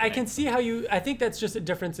think it happening. I can see how you. I think that's just a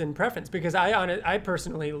difference in preference because I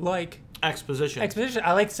personally like exposition.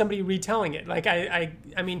 I like somebody retelling it. Like I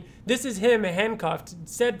mean, this is him handcuffed,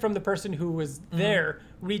 said from the person who was there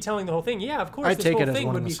retelling the whole thing. Yeah, of course. I this take whole it as thing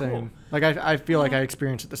one would and the be cool. same. Like I feel like I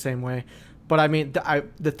experienced it the same way, but I mean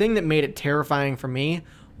the thing that made it terrifying for me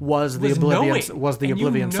was the Oblivion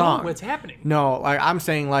knowing song. what's happening. No, like I'm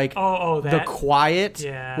saying Oh, the that. quiet,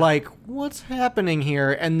 Yeah. like what's happening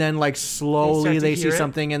here, and then slowly They they start to see hear it.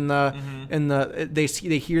 something in the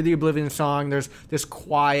they hear the Oblivion song. There's this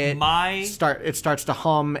quiet it starts to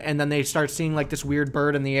hum, and then they start seeing this weird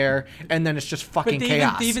bird in the air, and then it's just fucking But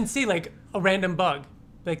chaos. they even see a random bug.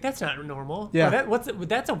 Like that's not normal. Yeah.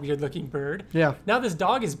 That's a weird looking bird. Yeah. Now this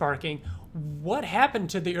dog is barking. What happened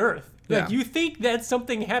to the earth? Like Yeah. you think that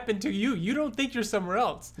something happened to you. You don't think you're somewhere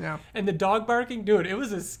else. Yeah. And the dog barking, dude, it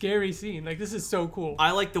was a scary scene. Like this is so cool.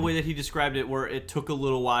 I like the way that he described it, where it took a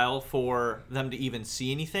little while for them to even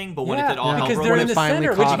see anything, but when it Yeah, did all hell because broke they're when in it the finally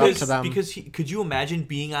center, caught which up is to them. because could you imagine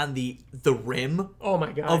being on the rim oh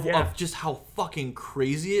my god. of, yeah. of just how fucking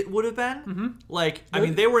crazy it would have been? I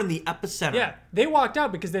mean, they were in the epicenter. Yeah, they walked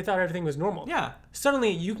out because they thought everything was normal. Yeah. Suddenly,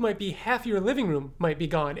 you might be half your living room might be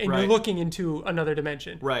gone, and Right. you're looking into another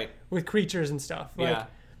dimension. Right. With creatures and stuff. Yeah.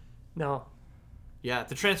 No. Yeah.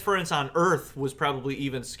 The transference on Earth was probably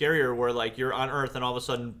even scarier, where you're on Earth and all of a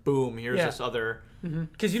sudden, boom, here's Yeah. this other.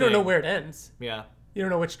 Because you don't know Thing. where it ends. Yeah. You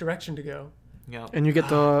don't know which direction to go. Yeah. And you get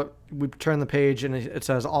we turn the page and it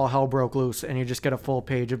says all hell broke loose, and you just get a full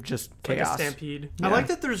page of just Like chaos. a stampede. I like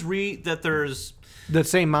that there's The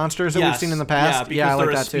same monsters that we've seen in the past. because I like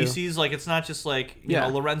there are that too. species. Like it's not just like you know,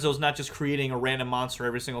 Lorenzo's not just creating a random monster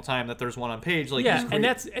every single time that there's one on page. Like Yeah, and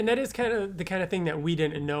that is kind of the kind of thing that we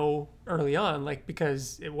didn't know early on, like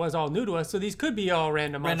because it was all new to us. So these could be all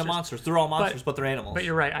random monsters. They're all monsters, but they're animals. But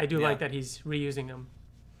you're right. I do like that he's reusing them.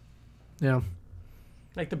 Yeah.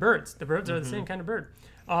 Like the birds. The birds are the same kind of bird.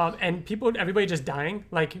 And everybody just dying,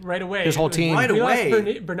 like right away. His whole team. Right We away.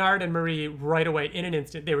 lost Bernard and Marie right away in an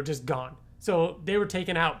instant. They were just gone. So they were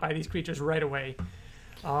taken out by these creatures right away.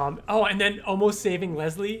 And then almost saving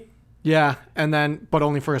Leslie. Yeah, and then but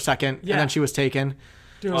only for a second, Yeah. and then she was taken.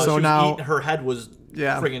 Dude, So she was now- her head was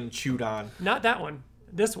Yeah. friggin' chewed on. not that one.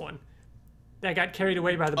 This one. That got carried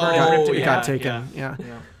away by the bird Oh, and ripped to It yeah. got taken. Yeah.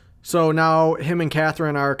 So now him and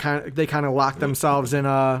Catherine are they kind of lock themselves in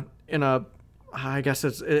a I guess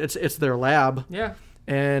it's their lab, Yeah.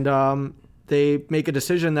 and they make a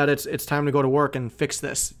decision that it's time to go to work and fix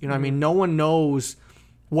this. You know what I mean? No one knows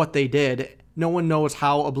what they did. No one knows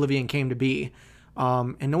how Oblivion came to be.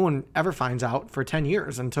 And no one ever finds out for 10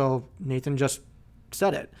 years until Nathan just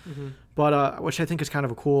said it. But which I think is kind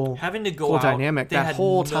of a cool Having to go cool out, dynamic they that had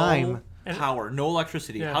whole no time. power, no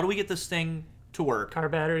electricity. Yeah. How do we get this thing to work? Car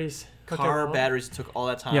batteries. took a Car while. batteries took all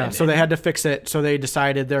that time. Yeah, so they had to fix it. So they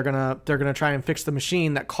decided they're gonna try and fix the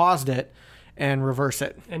machine that caused it and reverse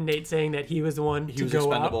it. And Nate saying that he was the one to was go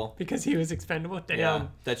expendable. out because he was expendable. Damn. yeah,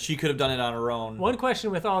 that she could have done it on her own. One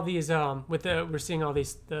question with all these, we're seeing all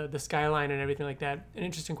these the skyline and everything like that. An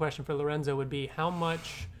interesting question for Lorenzo would be how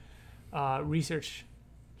much research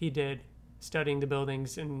he did studying the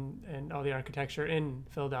buildings and all the architecture in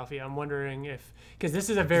Philadelphia. I'm wondering if because this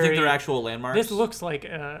is a Do you very think they're actual landmarks? this looks like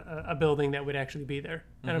a building that would actually be there,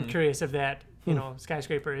 and I'm curious if that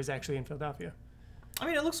skyscraper is actually in Philadelphia. I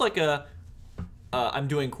mean, it looks like I'm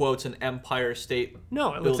doing quotes, an Empire State.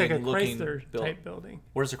 No, it looks like a building-looking Chrysler type building.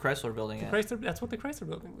 Where's the Chrysler building at? Chrysler, that's what the Chrysler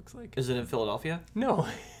building looks like. Is it in Philadelphia? No.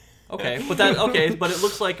 Okay, but it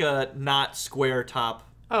looks like a not square top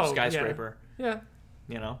skyscraper. Yeah.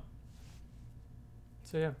 You know.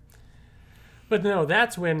 So yeah. But no,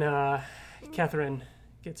 that's when Catherine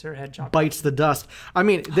gets her head chopped. Bites the dust. I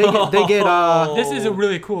mean, they get This is a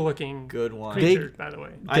really cool looking Good one. creature, by the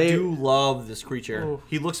way. I do love this creature. Oof.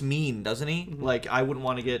 He looks mean, doesn't he? Like I wouldn't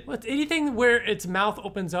want to get. Well, it's anything where its mouth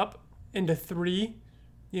opens up into three,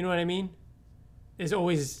 you know what I mean, is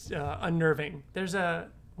always unnerving. There's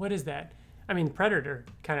what is that? I mean, Predator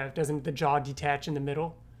kind of doesn't the jaw detach in the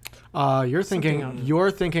middle? you're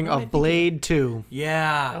thinking of Blade 2.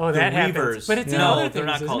 Yeah. Oh, the that happens. Reavers. But it's in no, other they're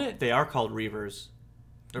not things, called. isn't it? They are called Reavers.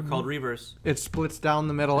 They're called Reavers. It splits down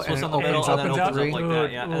the middle and Splits it on the middle opens and up then into opens up three. like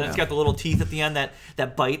that. Yeah, and Ooh. it's got the little teeth at the end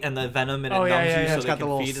that bite and the venom and it Oh, yeah, numbs yeah, you yeah. so It's they got the can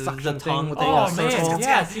little feed suction the thing tongue. with the Oh, circle. man.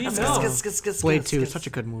 Yeah, see, no. Blade 2 is such a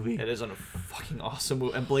good movie. It is a fucking awesome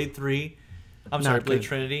movie. And Blade 3, Blade good.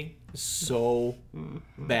 Trinity is so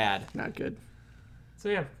bad. Not good. So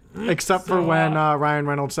yeah. Except for when Ryan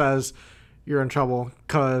Reynolds says, "You're in trouble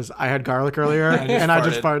because I had garlic earlier and I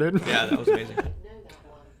just farted." Yeah, that was amazing.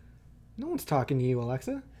 No one's talking to you,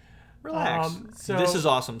 Alexa. Relax. So- This is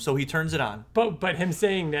awesome. So he turns it on. But him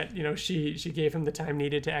saying that she gave him the time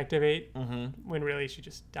needed to activate when really she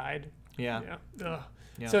just died. Yeah. Yeah. Ugh.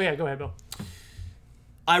 Yeah. So yeah, go ahead, Bill.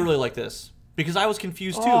 I really like this because I was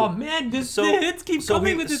confused too. Oh man, the hits keep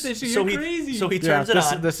coming with this issue. You're crazy. So he Yeah, turns it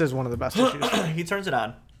on. this is one of the best issues. He turns it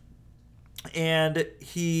on. And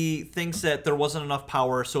he thinks that there wasn't enough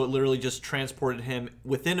power, so it literally just transported him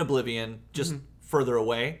within Oblivion, just further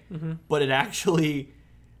away. But it actually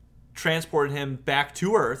transported him back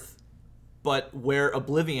to Earth, but where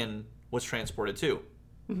Oblivion was transported to.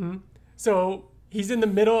 So he's in the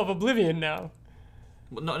middle of Oblivion now.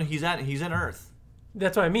 Well, no, he's in Earth.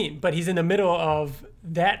 That's what I mean. But he's in the middle of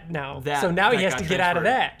that now. So now that he has got to get out of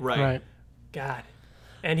that. transferred. Right. Right. God.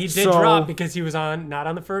 And he did So- drop because he was not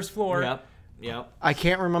on the first floor. Yep. Yep. I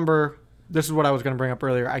can't remember. This is what I was going to bring up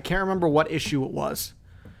earlier. I can't remember what issue it was,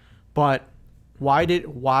 but why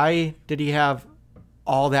did he have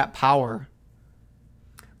all that power?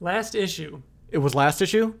 Last issue, It was last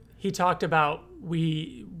issue. he talked about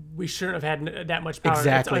we shouldn't have had that much power.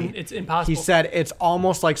 Exactly. It's impossible. He said it's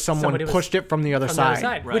almost like someone Somebody was pushed it from the other from the other side.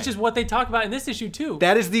 side, Right. which is what they talk about in this issue too.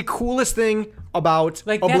 That is the coolest thing about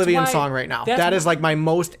Like, that's Oblivion why- Song right now. that's That is why- like my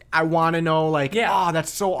most. I want to know. Like, Yeah. oh,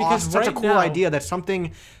 that's so Because awesome. Such a right cool now- idea. That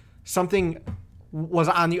something was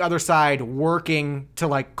on the other side working to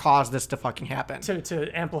like cause this to fucking happen.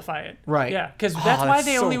 To amplify it. Right. Yeah, because Oh, that's why that's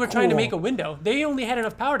they so only were trying to cool. make a window. They only had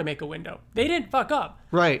enough power to make a window. They didn't fuck up.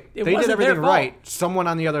 Right. It They did wasn't their everything fault. right. Someone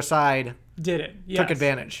on the other side. Did it. Yes.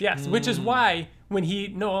 advantage. Yes, which is why when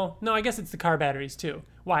I guess it's the car batteries too.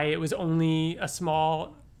 Why it was only a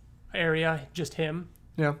small area, just him,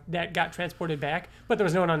 Yeah. that got transported back, but there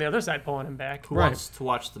was no one on the other side pulling him back. Who Right. wants to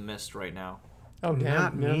watch The Mist right now? Oh, damn.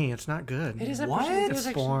 Not yeah. me. It's not good. It is What? actually- it It's was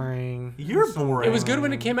actually- boring. You're boring. It was good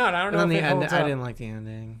when it came out. I don't And know then if the it end. holds I up. didn't like the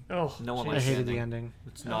ending. Oh, No one I likes hated the ending.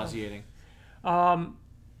 It's nauseating.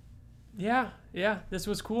 yeah. This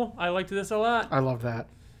was cool. I liked this a lot. I love that.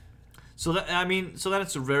 So then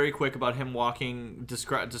it's very quick about him walking,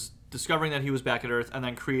 discovering that he was back at Earth, and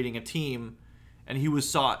then creating a team, and he was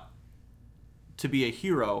sought to be a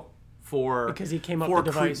hero Because he came up with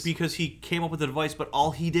the device. because he came up with the device, but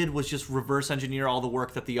all he did was just reverse engineer all the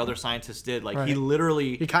work that the other scientists did. Like he Right.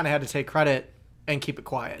 literally, He kind of had to take credit and keep it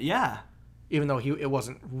quiet, yeah. even though it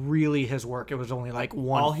wasn't really his work. It was only like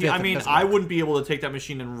one. All he, I mean, I wouldn't be able to take that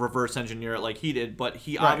machine and reverse engineer it like he did, but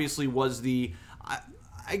he Right. obviously was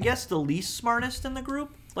I guess the least smartest in the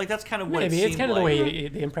group. Like that's kind of what Maybe it it's seemed kind of the like. way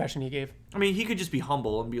the impression he gave. I mean, he could just be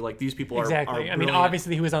humble and be like, these people are Exactly. Are I mean, brilliant.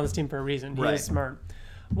 obviously he was on this team for a reason. He Right. is smart.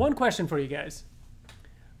 One question for you guys: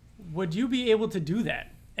 would you be able to do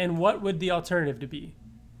that? And what would the alternative to be?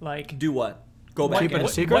 Like, Do what? Go back. Keep it and- a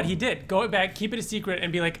secret? What he did. Go back, keep it a secret,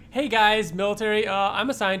 and be like, hey guys, military, I'm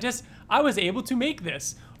a scientist. I was able to make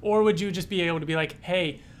this. Or would you just be able to be like,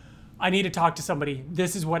 hey, I need to talk to somebody.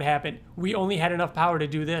 This is what happened. We only had enough power to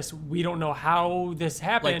do this. We don't know how this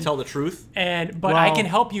happened. Like tell the truth. But I Well- can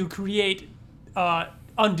help you create,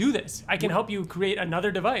 undo this. I can help you create another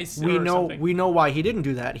device. We or know something. we know why he didn't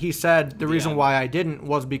do that. He said the reason end. why I didn't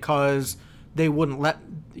was because they wouldn't let.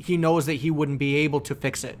 He knows that he wouldn't be able to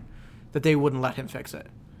fix it. That they wouldn't let him fix it.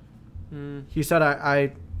 He said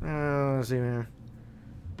let's see here.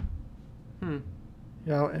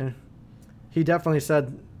 Yeah, and he definitely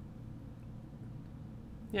said.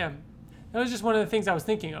 Yeah, that was just one of the things I was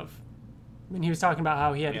thinking of when he was talking about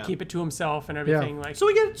how he had Yeah. to keep it to himself and everything. Like, So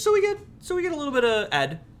we get a little bit of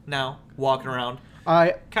Ed now walking around.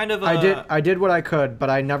 I Kind of. I did what I could, but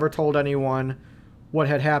I never told anyone what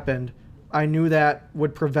had happened. I knew that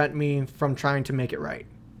would prevent me from trying to make it right.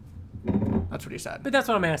 That's what he said. but that's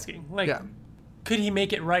what I'm asking. Like, Yeah. could he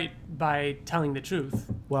make it right by telling the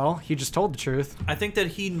truth? Well, he just told the truth. I think that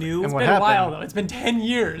he knew. And what It's been a while happened? though. It's been 10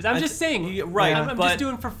 years. I'm just saying. yeah, right, I'm but- just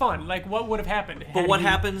doing it for fun. Like, what would have happened? But had what he-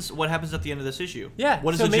 happens? What happens at the end of this issue? Yeah.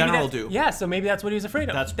 What does so the maybe general that's- do? Yeah. So maybe that's what he was afraid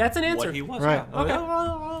of. That's an answer. What he was. Right. Yeah.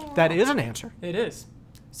 Okay. That is an answer. It is.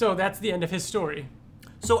 So that's the end of his story.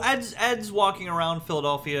 So Ed's walking around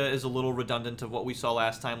Philadelphia is a little redundant of what we saw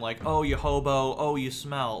last time. Like, oh, you hobo. Oh, you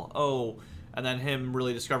smell. Oh, and then him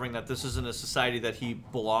really discovering that this isn't a society that he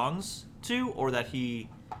belongs to, or that he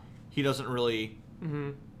doesn't really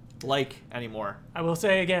like anymore. I will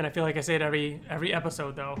say again, I feel like I say it every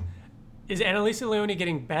episode though. Is Annalisa Leone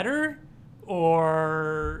getting better,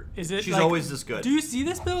 or is it? She's like- always this good. Do you see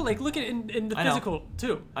this, Bill? Like, look at it in the I know. physical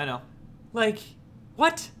too. I know. Like,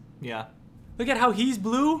 what? Yeah. Look at how he's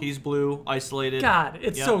blue. He's blue, isolated. God,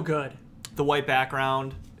 it's Yeah. so good. The white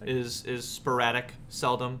background is sporadic,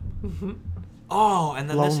 seldom. Oh, and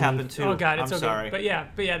then this Lonely. happened too. Oh God, it's I'm so sorry. good.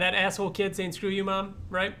 But yeah, that asshole kid saying "screw you, mom,"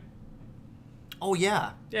 right? Oh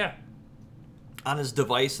yeah, Yeah, on his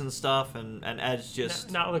device and stuff, and Ed's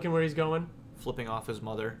just not looking where he's going. flipping off his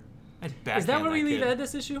mother. I'd Is that backhand where we leave kid. Ed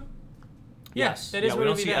this issue? Yes. that is Yeah, we where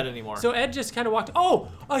don't leave see Ed anymore. So Ed just kind of walked. Oh,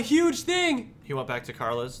 a huge thing! He went back to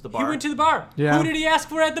Carla's, the bar. He went to the bar. Yeah. Who did he ask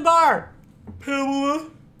for at the bar? Pamela.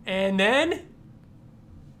 And then,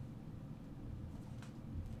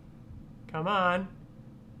 come on,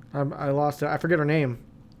 I lost it. I forget her name.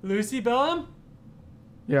 Lucy Bellum.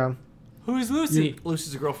 Yeah. Who's Lucy?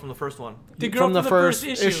 Lucy's the girl from the first one. The girl From the first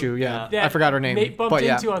issue, yeah. That I forgot her name. Nate bumped but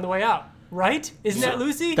yeah. into on the way out. Right? Isn't that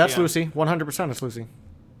Lucy? That's Yeah. Lucy. 100% it's Lucy.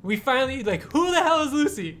 We finally who the hell is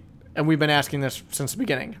Lucy? And we've been asking this since the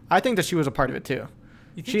beginning. I think that she was a part of it too.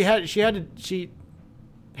 You think She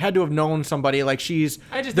had to have known somebody. Like she's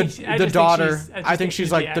I just the think she- I the just think daughter. she's- I just I think think she's she's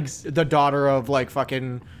the like ex. the daughter of like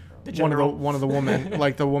fucking general. one of the women,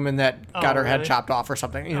 like the woman that got her head really? chopped off or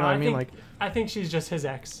something. You know No, what I mean? think, I think she's just his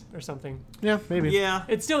ex or something. Yeah, maybe. Yeah.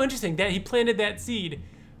 It's still interesting that he planted that seed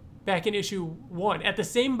back in issue 1 at the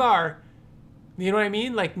same bar. You know what I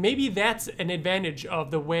mean? Like maybe that's an advantage of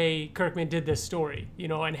the way Kirkman did this story,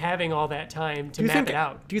 and having all that time to map it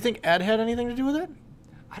out. Do you think Ed had anything to do with it?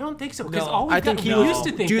 I don't think so because No. all we've I think got, he we was. used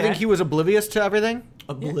to think Do you think that. he was oblivious to everything?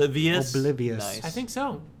 Oblivious. Oblivious. Nice. I think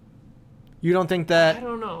so. You don't think I that?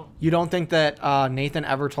 don't know. You don't think that Nathan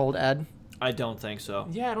ever told Ed? I don't think so.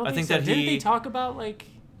 Yeah, I don't think so. that Didn't he they talk about like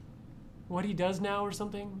what he does now or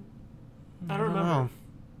something? I don't remember. know.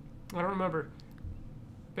 I don't remember.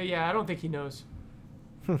 But yeah, I don't think he knows.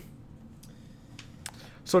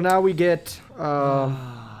 So now we get.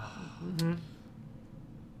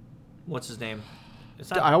 What's his name?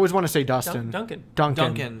 It's I always want to say Dustin. Duncan.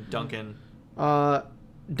 Duncan. Duncan.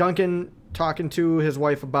 Duncan talking to his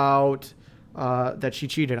wife about that she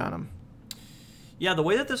cheated on him. Yeah, the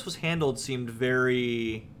way that this was handled seemed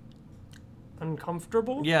very...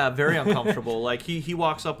 Uncomfortable? Yeah, very uncomfortable. Like, he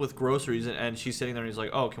walks up with groceries, and she's sitting there, and he's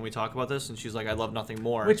like, oh, can we talk about this? And she's like, I love nothing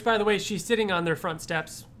more. Which, by the way, she's sitting on their front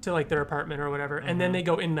steps to, like, their apartment or whatever, and then they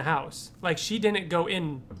go in the house. Like, she didn't go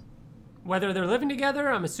in... Whether they're living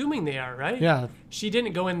together, I'm assuming they are, right? Yeah. She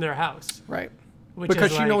didn't go in their house. Right. Which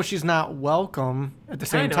Because is she like, knows she's not welcome at the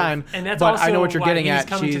same kind of, time. And that's but also I know what you're why getting he's at.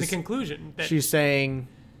 coming to the conclusion that She's saying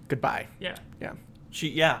goodbye. yeah. Yeah.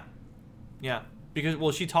 Yeah. Because,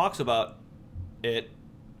 well, she talks about it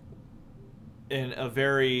in a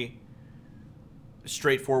very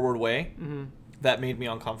straightforward way that made me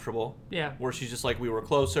uncomfortable. Yeah. Where she's just like, we were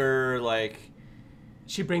closer, like...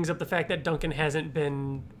 She brings up the fact that Duncan hasn't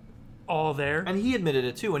been all there. And he admitted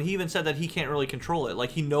it, too. And he even said that he can't really control it.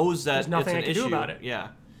 Like, he knows that There's nothing it's an I can do issue. about it. Yeah.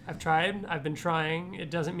 I've tried. I've been trying. It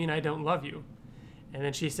doesn't mean I don't love you. And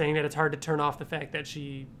then she's saying that it's hard to turn off the fact that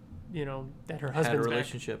she, that her Had a husband's back.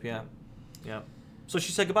 relationship, yeah. So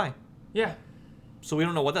she said goodbye. Yeah. So we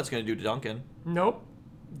don't know what that's going to do to Duncan. Nope.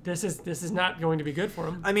 This is not going to be good for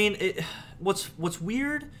him. I mean, what's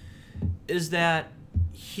weird is that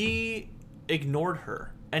he ignored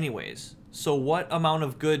her anyways. So what amount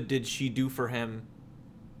of good did she do for him?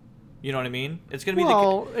 You know what I mean? It's going to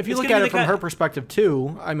be if you look at it from her perspective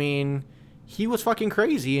too, I mean, he was fucking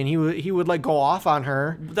crazy, and he would like go off on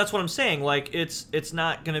her. That's what I'm saying. Like, it's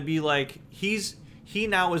not going to be like he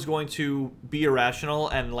now is going to be irrational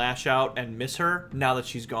and lash out and miss her now that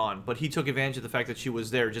she's gone. But he took advantage of the fact that she was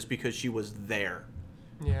there just because she was there.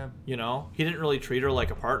 Yeah. You know? He didn't really treat her like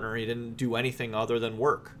a partner. He didn't do anything other than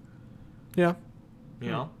work. Yeah.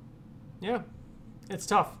 You know? Yeah. It's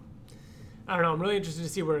tough. I don't know. I'm really interested to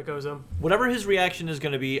see where it goes. Whatever his reaction is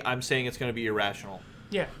going to be, I'm saying it's going to be irrational.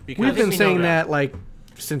 Yeah. Because We've been we know saying that. that like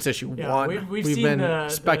since issue Yeah, 1. we've We've seen been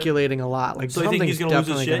speculating a lot. Like, So you think he's something's going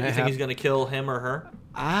to lose his definitely shit? gonna You think he's happen. going to kill him or her?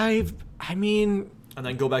 I mean, And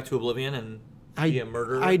then go back to Oblivion and be a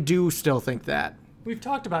murderer? I do still think that. We've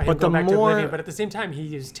talked about him But going the back to more- Oblivion, but at the same time,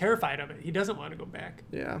 he is terrified of it. He doesn't want to go back.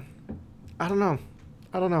 Yeah. I don't know.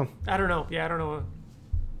 I don't know. Yeah, I don't know.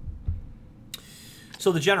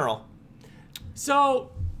 So the general.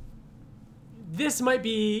 So, this might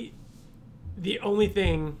be the only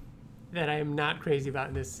thing that I am not crazy about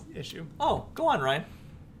in this issue. Oh, go on, Ryan.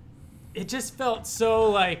 It just felt so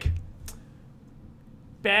like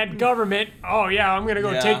bad government. Oh yeah, I'm gonna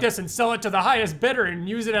go Yeah. take this and sell it to the highest bidder and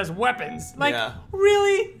use it as weapons. Like, Yeah.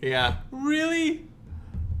 really? Yeah. Really?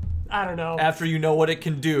 I don't know. After you know what it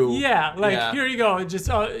can do. Yeah, like Yeah. here you go. Just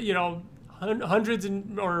hundreds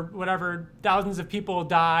or whatever, thousands of people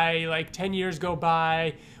die. Like 10 years go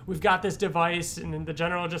by. We've got this device, and then the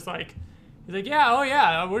general just like, he's like, yeah, oh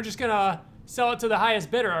yeah, we're just gonna sell it to the highest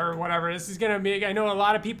bidder or whatever. This is gonna be. I know a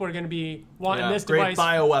lot of people are gonna be wanting Yeah, this great device.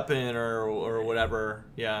 bioweapon or whatever.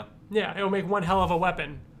 Yeah. Yeah, it'll make one hell of a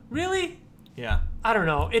weapon. Really? Yeah. I don't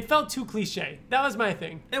know. It felt too cliche. That was my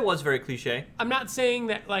thing. It was very cliche. I'm not saying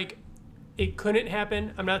that like it couldn't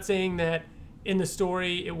happen. I'm not saying that in the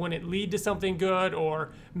story it wouldn't lead to something good, or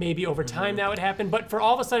maybe over time that would happen. But for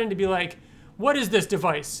all of a sudden to be like, what is this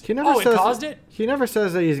device? He never Oh, says, it caused it? He never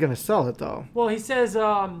says that he's going to sell it, though. Well, he says,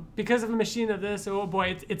 because of a machine of this, oh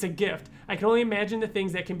boy, it's a gift. I can only imagine the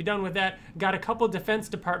things that can be done with that. Got a couple Defense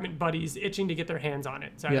Department buddies itching to get their hands on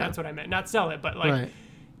it. Sorry, Yeah. that's what I meant. Not sell it, but like Right.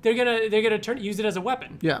 they're gonna use it as a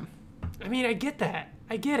weapon. Yeah. I mean, I get that.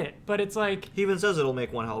 I get it. But it's like, He even says it'll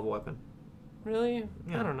make one hell of a weapon. really?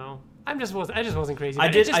 Yeah. I don't know. I just wasn't crazy. I about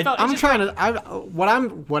it. did- It just felt- it I'm just trying to.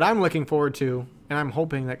 What I'm looking forward to, and I'm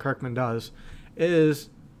hoping that Kirkman does, is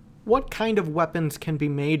what kind of weapons can be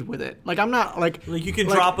made with it. Like, I'm not like Like, you can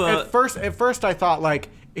drop a- At first, I thought like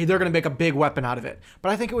they're gonna make a big weapon out of it,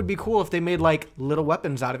 but I think it would be cool if they made like little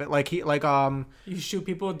weapons out of it. you shoot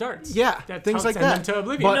people with darts. Yeah, That's things how- like send them that. to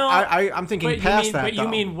oblivion. But No, I'm thinking past that. But you though.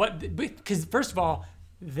 mean what? Because first of all,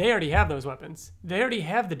 they already have those weapons. They already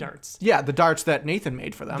have the darts. Yeah, the darts that Nathan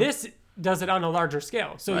made for them. This does it on a larger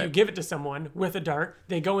scale. So you Right. give it to someone with a dart.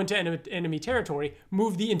 They go into enemy territory,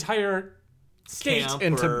 move the entire state, Camp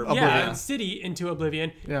Into or- Oblivion. yeah, city into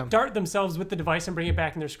oblivion. Yeah. Dart themselves with the device and bring it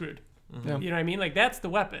back, and they're screwed. Yeah. You know what I mean? Like, that's the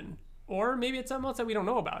weapon. Or maybe it's something else that we don't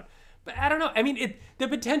know about. But I don't know. I mean, the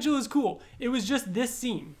potential is cool. It was just this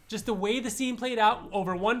scene, just the way the scene played out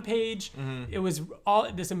over one page. It was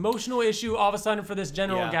all this emotional issue all of a sudden for this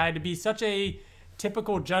general guy to be such a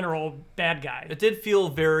typical general bad guy. It did feel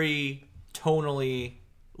very tonally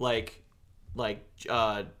like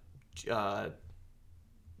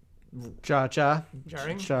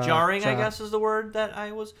Jarring. I guess is the word that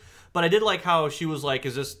I was. But I did like how she was like,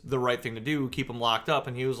 "Is this the right thing to do? Keep him locked up?"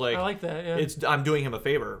 And he was like, I like that. Yeah. I'm doing him a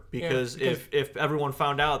favor because if everyone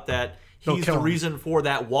found out that They'll he's kill the him. reason for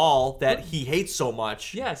that wall that he hates so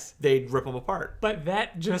much, Yes. they'd rip him apart. But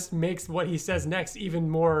that just makes what he says next even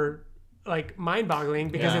more like mind-boggling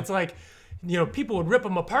because Yeah. it's like, people would rip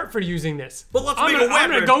him apart for using this. But let's I'm make a gonna, I'm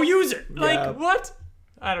gonna weapon. go use it. Yeah. Like what?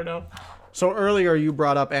 I don't know. So earlier you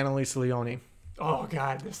brought up Annalisa Leone. Oh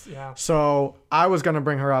God, yeah. So I was going to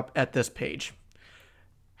bring her up at this page.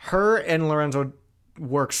 Her and Lorenzo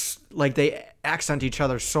works, like they accent each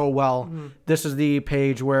other so well. This is the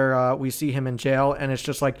page where we see him in jail, and it's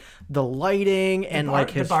just like the lighting and like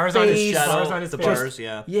his bars face. on his Shadow, bars on his the face. bars,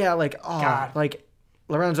 yeah. Yeah, like, God. like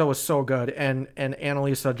Lorenzo was so good, and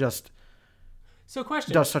Annalisa just So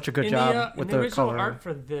question. does such a good job with in the the original color. art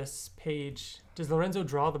for this page, does Lorenzo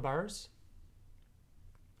draw the bars?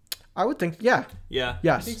 I would think, yeah. Yeah.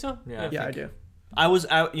 Yes. You think so? Yeah. Yeah, I do. I was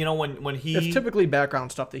out, when he It's typically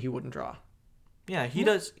background stuff that he wouldn't draw. Yeah, he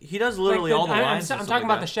does literally all the lines. I'm and stuff talking like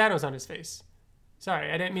about that. the shadows on his face.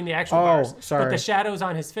 Sorry, I didn't mean the actual Oh, bars. But sorry. the shadows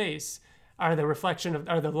on his face are the reflection of,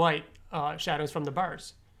 are the light shadows from the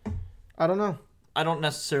bars. I don't know. I don't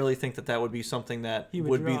necessarily think that would be something that He would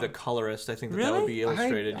would be draw. the colorist. I think that Really? would be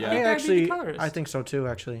illustrated. I yeah. that'd be actually, the colorist. I think so too,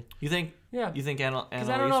 actually. You think? Yeah. You think Because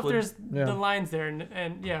I don't know if would? there's Yeah. the lines there,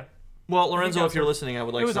 and yeah. Well, Lorenzo, that's if you're what- listening, I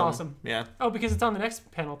would like. It was some, awesome. Yeah. Oh, because it's on the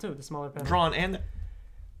next panel too, the smaller panel. Drawn and.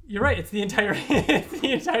 You're right. It's the entire it's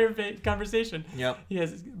the entire conversation. Yep. He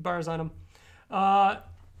has bars on him.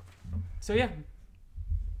 So yeah.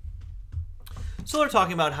 So they're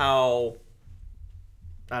talking about how.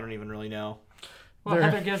 I don't even really know. Well, There-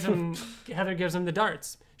 Heather gives him the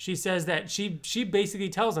darts. She says that she basically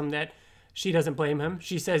tells him that she doesn't blame him.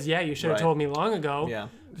 She says, "Yeah, you should have Right. told me long ago." Yeah.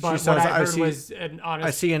 But She what says, I "I heard see- was an honest.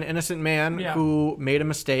 I see an innocent man Yeah. who made a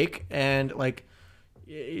mistake, and like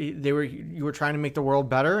you were trying to make the world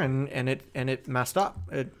better, and it messed up.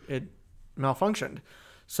 It malfunctioned.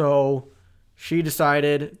 So she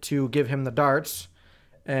decided to give him the darts,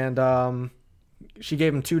 and she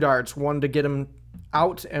gave him 2 darts, one to get him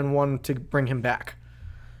out and one to bring him back.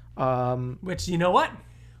 Which, you know what?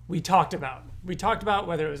 We talked about. We talked about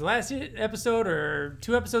whether it was last episode or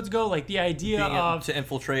 2 episodes ago, like the idea Being able of to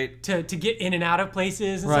infiltrate. to get in and out of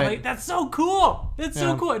places and Right. stuff like that's so cool. That's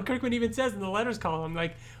so Yeah. cool. And Kirkman even says in the letters column,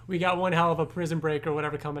 like, we got one hell of a prison break or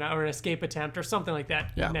whatever coming out, or an escape attempt or something like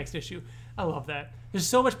that Yeah. next issue. I love that. There's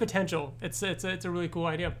so much potential. It's a really cool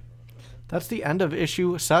idea. That's the end of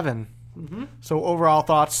issue 7. So overall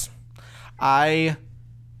thoughts, I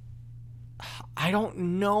don't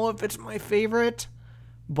know if it's my favorite,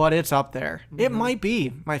 but it's up there. It might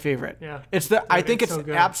be my favorite. Yeah. It's I think it's it's so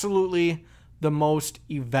good. absolutely the most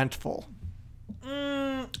eventful.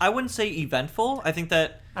 I wouldn't say eventful. I think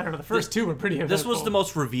that I don't know. The first 2 were pretty this eventful. was the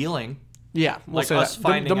most revealing. Yeah, we'll Like say us that.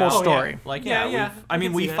 finding The most out. Oh, yeah. story. Like Yeah, yeah, yeah. we've- I I mean,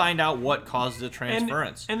 can we see that. find out what caused the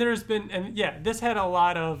transference. And there's been, and yeah, this had a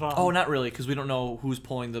lot of. Oh, not really, because we don't know who's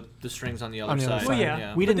pulling the strings on the other On the side. other Well, side.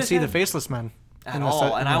 yeah. We But didn't this see the had- faceless men At in this-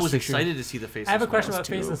 all, in and I this was issue. excited to see the faces. I have a question was about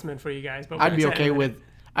too. Faceless Men for you guys, but I'd we'll be get to that in okay a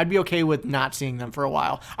minute. with not seeing them for a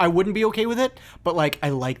while. I wouldn't be okay with it, but like I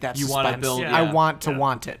like that You suspense. wanna build- Yeah. I yeah. want to Yeah.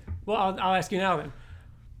 want it. Well, I'll ask you now then.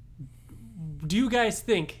 Do you guys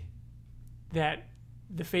think that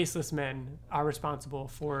the Faceless Men are responsible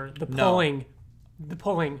for the No.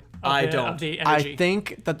 pulling, I don't. of the energy? I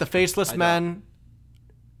think that the faceless men.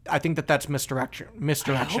 I think that's misdirection.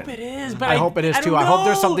 I hope it is, but I hope it is I too. don't I hope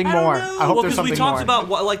there's know. something I don't more. know. I hope Well, there's because we something talked more. about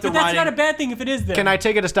what, like the But that's writing. not a bad thing if it is them. Can I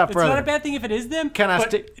take it a step It's further? not a bad thing if it is them. Can I but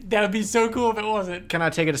sti- that would be so cool if it wasn't. Can I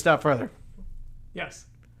take it a step further? Yes.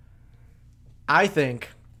 I think.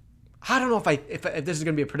 I don't know if this is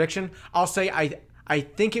going to be a prediction. I'll say I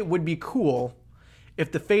think it would be cool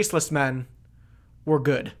if the faceless men were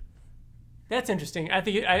good. That's interesting. I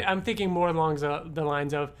think I'm thinking more along the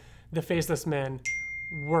lines of the Faceless Men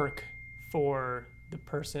work for the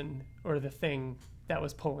person or the thing that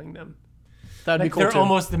was pulling them. That'd Like be cool they're too.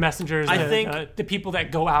 almost the messengers. I think- the people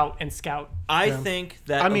that go out and scout. I think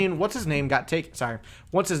that. I mean, what's his name got taken? Sorry,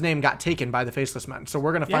 what's his name got taken by the faceless men. So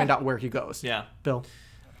we're gonna find Yeah. out where he goes. yeah. Bill.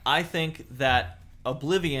 I think that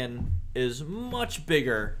Oblivion is much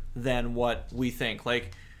bigger than what we think.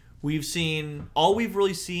 Like, we've seen all we've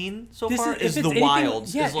really seen so far is if it's the anything-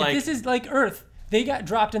 wilds. Yeah, is like if this is like Earth, They got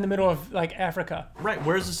dropped in the middle of like Africa. Right.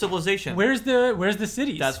 Where's the civilization? Where's the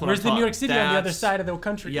cities? That's what Where's I'm the New talking- York City on the other that's- side of the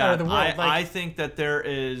country Yeah, or the world? I think that there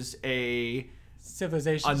is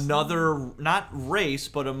Civilization. another, not race,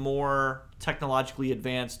 but a more technologically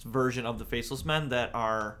advanced version of the Faceless Men that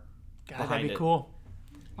are God, behind that'd be it. cool.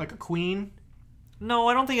 Like a queen. No,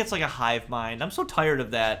 I don't think it's like a hive mind. I'm so tired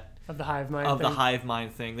of that, Of the hive mind. of the thing. hive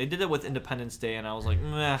mind thing. They did it with Independence Day, and I was like,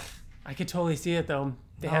 meh. I could totally see it though.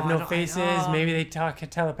 They No, have I no don't- faces. Maybe they talk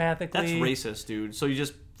telepathically. That's racist, dude. So you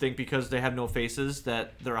just think because they have no faces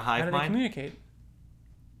that they're a How hive do they mind? communicate?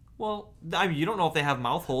 Well, I mean, you don't know if they have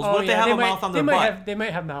mouth holes. Oh, What if they yeah, have a might, mouth on they their might butt? Have, they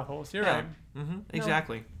might have mouth holes. You're Yeah. right.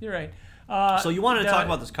 Exactly. You're right. So you wanted to talk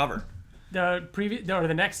about this cover.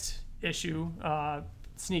 The next issue,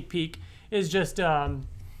 sneak peek, is just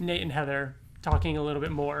Nate and Heather talking a little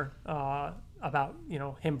bit more about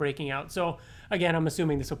him breaking out. So again, I'm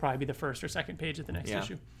assuming this will probably be the first or second page of the next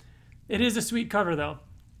issue. It is a sweet cover though.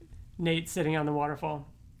 Nate sitting on the waterfall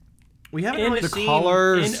We haven't in really The seen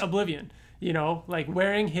colors. in Oblivion. Like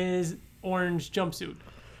wearing his orange jumpsuit.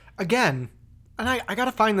 Again, and I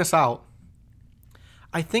gotta find this out.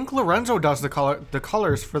 I think Lorenzo does the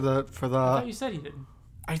colors for the. I thought you said he did.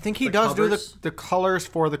 I think he The does covers? do the colors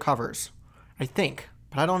for the covers. I think,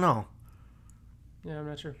 but I don't know. Yeah, I'm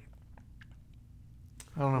not sure.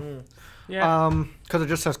 I don't know. Yeah. Because it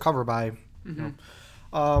just says cover by.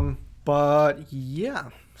 But yeah.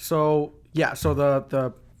 So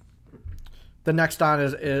the next on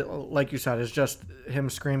is like you said, is just him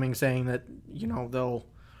screaming, saying that they'll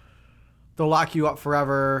lock you up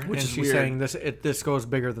forever, Which and is she's weird. saying this goes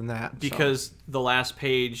bigger than that. because the last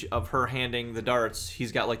page of her handing the darts,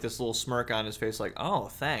 he's got like this little smirk on his face, like, "Oh,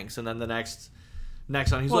 thanks," and then the next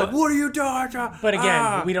on, he's Well, like, "What are you doing?" But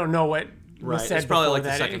again, we don't know what Right, was said it's probably before like the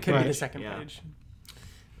that. second It could be the page. second Yeah. page.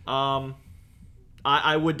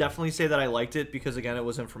 I would definitely say that I liked it because again, it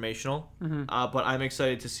was informational. But I'm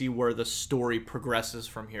excited to see where the story progresses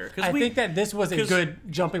from here. I think that this was a 'cause- good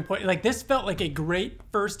jumping point. Like this felt like a great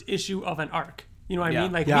first issue of an arc. You know what I Yeah.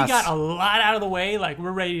 mean? Like Yes. we got a lot out of the way. Like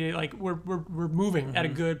we're ready to we're moving at a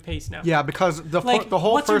good pace now. Yeah, because the Like the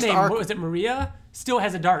whole what's first her name? arc. What was it? Maria still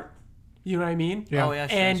has a dart. You know what I mean? Yeah. Oh yeah,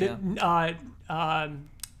 she And does,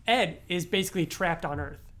 Ed is basically trapped on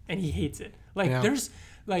Earth, and he hates it. Like Yeah. there's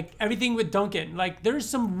like everything with Duncan. Like there's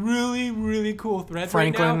some really really cool threads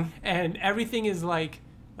right now, Franklin. and everything is like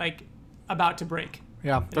about to break.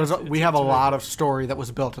 Yeah, It's- we have a it's really lot of story that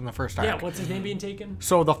was built in the first arc. Yeah, what's his name being taken?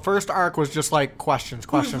 So the first arc was just like questions.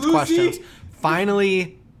 Lucy?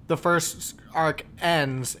 Finally, the first arc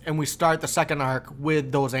ends, and we start the second arc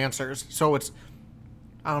with those answers. So it's,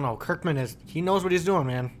 I don't know. Kirkman he knows what he's doing,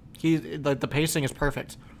 man. The pacing is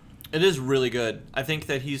perfect. It is really good. I think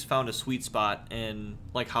that he's found a sweet spot in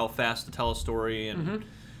like how fast to tell a story and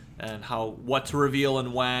what to reveal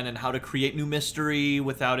and when and how to create new mystery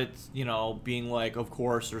without it, being like, of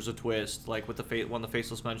course there's a twist. Like with when the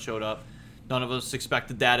Faceless Men showed up, none of us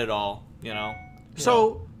expected that at all.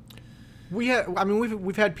 So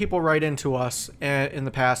we've had people write into us in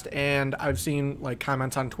the past, and I've seen like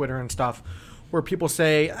comments on Twitter and stuff where people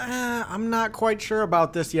say, I'm not quite sure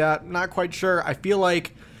about this yet. Not quite sure. I feel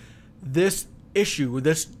like this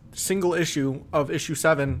single issue of issue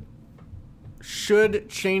 7 should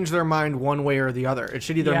change their mind one way or the other. It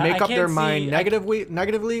should either Yeah, make I up their can't mind see-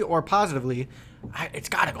 negatively or positively. It's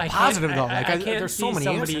got to go I can't- positive though. I can't There's so see many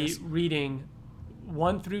somebody answers. reading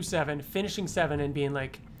 1 through 7, finishing 7, and being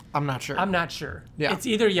like, I'm not sure. I'm not sure. Yeah. It's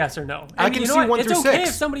either yes or no. I And can you know see what? 1 it's through okay 6.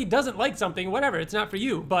 if somebody doesn't like something, whatever. It's not for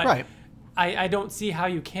you. But Right. I don't see how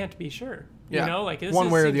you can't be sure. Yeah. This One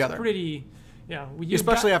way or the seems other. Pretty, you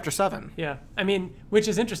Especially after 7. Yeah, I mean, which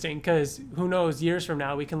is interesting because who knows? Years from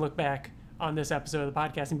now, we can look back on this episode of the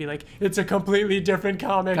podcast and be like, "It's a completely different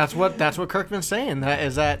comic." That's what Kirkman's saying.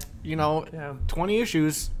 That 20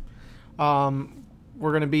 issues, we're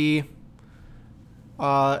gonna be.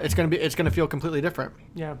 It's gonna feel completely different.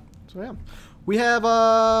 Yeah, So yeah, we have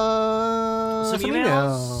Some some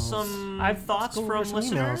emails, some I've thoughts Go over from some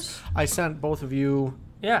listeners. emails. I sent both of you.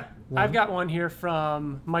 yeah. I've got one here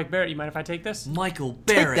from Mike Barrett. You mind if I take this? Michael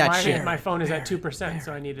Barrett. that My, shit. my phone is at 2%,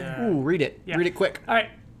 so I need to. Ooh, read it. Yeah. Read it quick. All right.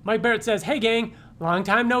 Mike Barrett says, "Hey gang, long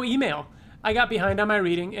time no email. I got behind on my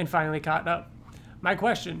reading and finally caught up. My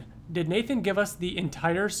question, did Nathan give us the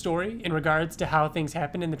entire story in regards to how things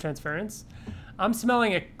happened in the transference? I'm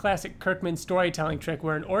smelling a classic Kirkman storytelling trick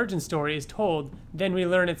where an origin story is told, then we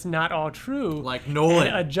learn it's not all true. Like Nolan.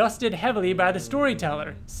 And adjusted heavily by the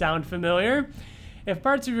storyteller. Sound familiar? If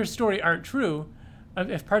parts of the story aren't true,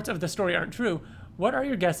 What are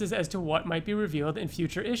your guesses as to what might be revealed in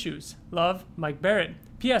future issues? Love, Mike Barrett.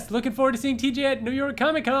 P.S. Looking forward to seeing TJ at New York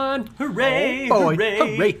Comic Con. Hooray! Boy, Hooray!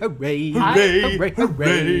 hooray, hooray, Hooray!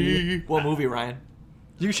 hooray. What movie, Ryan?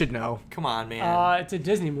 You should know. Come on, man. It's a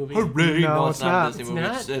Disney movie. Hooray! No, No, it's it's not a Disney It's movie.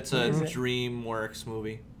 not? It's a Is it? DreamWorks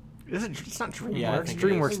movie. It's not DreamWorks. Yeah, I think it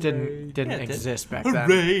DreamWorks is. didn't Yeah, it did. exist back then.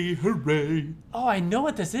 Hooray! Hooray! Oh, I know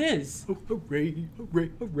what this is. Hooray,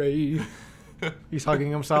 hooray, hooray. He's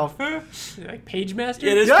hugging himself. Like Page Master?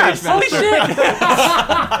 It is Yes! Page Holy Master.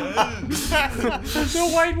 shit!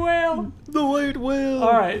 The white whale. The white whale.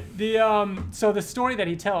 All right. So the story that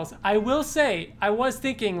he tells, I will say, I was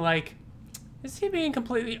thinking like, is he being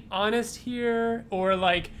completely honest here, or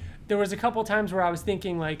like there was a couple times where I was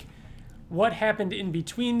thinking like, what happened in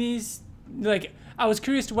between these? Like I was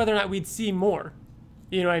curious to whether or not we'd see more.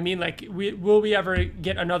 You know what I mean? Like, will we ever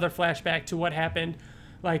get another flashback to what happened?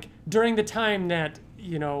 Like during the time that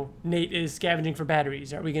Nate is scavenging for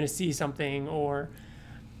batteries, are we going to see something? Or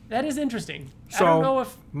that is interesting. So, I don't know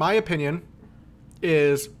if my opinion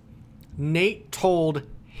is Nate told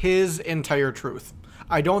his entire truth.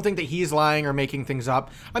 I don't think that he's lying or making things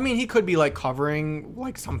up. I mean, he could be like covering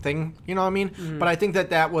like something, you know what I mean? But I think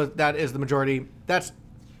that is the majority. That's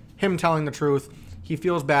him telling the truth. He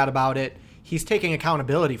feels bad about it. He's taking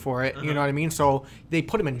accountability for it. You know what I mean? So they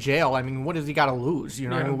put him in jail. I mean, what does he got to lose? You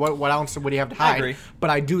know what I mean? What else would he have to hide? agree. But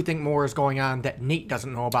I do think more is going on that Nate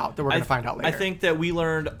doesn't know about that we're going to find out later. I think that we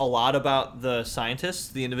learned a lot about the scientists,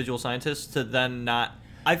 the individual scientists, to then not.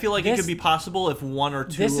 I feel like it could be possible if one or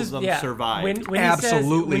two of them survived. When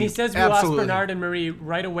Absolutely. He says we lost Absolutely. Bernard and Marie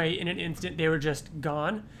right away in an instant, they were just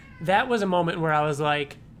gone. That was a moment where I was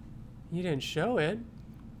like, you didn't show it.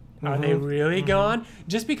 Are they really gone?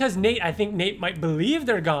 Just because I think Nate might believe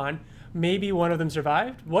they're gone. Maybe one of them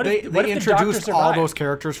survived. What they if the doctor introduced all survived? those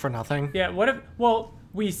characters for nothing. Yeah. What if? Well,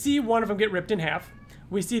 we see one of them get ripped in half.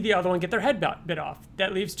 We see the other one get their head bit off.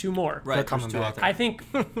 That leaves two more. Right, They're there's coming two back. out there. I think.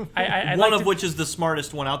 I'd One like of which is the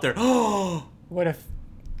smartest one out there. What if?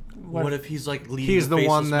 What if he's like leading He's the Faceless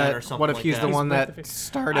one Men that. or something What if like he's that? the one both that the face-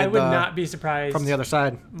 started I would not be surprised from the other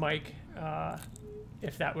side? Mike,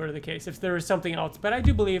 if that were the case, if there was something else. But I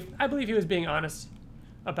believe he was being honest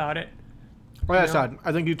about it. Like I said,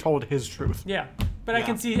 I think he told his truth. Yeah, but I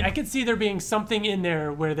can see there being something in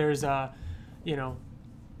there where there's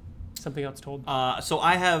something else told. So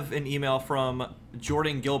I have an email from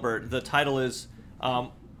Jordan Gilbert. The title is,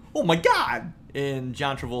 "Oh my God!" in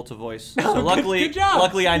John Travolta voice. So luckily, good job.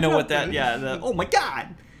 luckily I Good know job. what that. Yeah. Oh my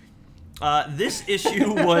God! This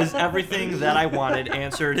issue was everything that I wanted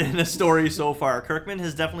answered in a story so far. Kirkman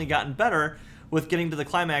has definitely gotten better with getting to the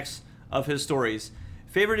climax of his stories.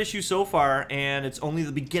 Favorite issue so far, and it's only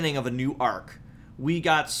the beginning of a new arc. We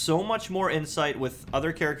got so much more insight with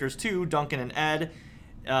other characters too, Duncan and Ed.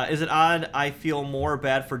 Is it odd I feel more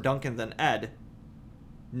bad for Duncan than Ed?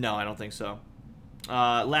 No, I don't think so.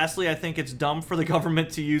 Lastly, I think it's dumb for the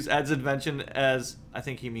government to use Ed's invention as, I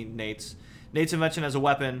think he means Nate's invention as a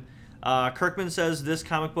weapon. Kirkman says this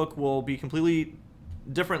comic book will be completely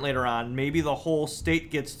different later on. Maybe the whole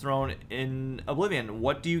state gets thrown in oblivion.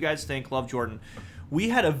 What do you guys think? Love, Jordan. We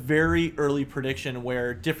had a very early prediction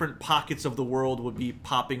where different pockets of the world would be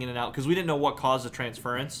popping in and out because we didn't know what caused the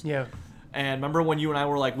transference. Yeah. And remember when you and I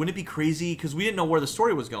were like, wouldn't it be crazy? Because we didn't know where the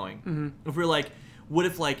story was going. Mm-hmm. If we were like, what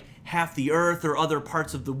if like half the Earth or other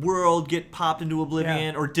parts of the world get popped into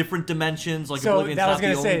oblivion or different dimensions? Like So Oblivion's that was not the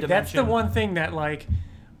gonna only say dimension. that's the one thing that like,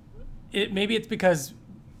 maybe it's because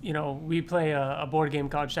we play a board game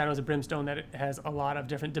called Shadows of Brimstone that it has a lot of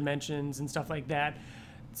different dimensions and stuff like that.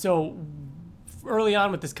 So early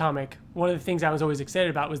on with this comic, one of the things I was always excited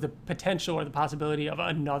about was the potential or the possibility of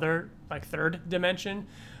another like third dimension.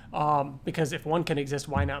 Because if one can exist,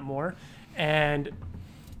 why not more? And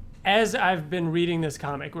as I've been reading this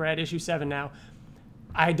comic, we're at issue 7 now,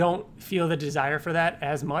 I don't feel the desire for that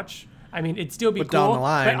as much. I mean, it'd still be But cool, down the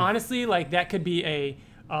line- but honestly, like that could be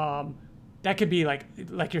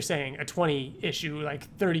like you're saying, a 20 issue, like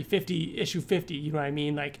 30, 50, issue 50, you know what I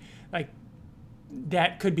mean? Like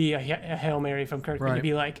that could be a Hail Mary from Kirkman to Right.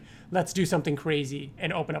 be like, let's do something crazy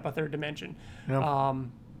and open up a third dimension. Yeah.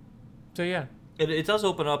 So yeah. It does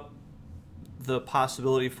open up the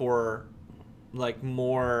possibility for like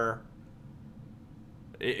more.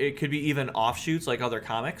 It could be even offshoots like other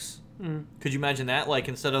comics. Could you imagine that? Like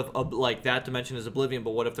instead of like that dimension is Oblivion,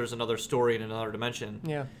 but what if there's another story in another dimension?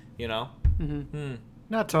 Yeah. You know?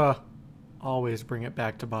 Not to always bring it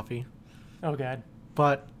back to Buffy, Oh God.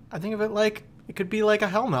 but I think of it like it could be like a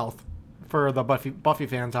Hellmouth for the Buffy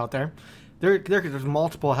fans out there. There's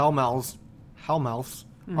multiple Hellmouths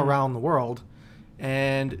around the world,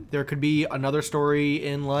 and there could be another story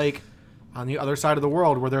in like on the other side of the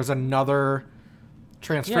world where there's another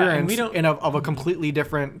transference we don't- of a completely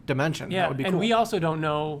different dimension. Yeah, That would be and cool. we also don't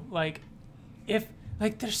know, like, if,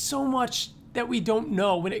 like, there's so much that we don't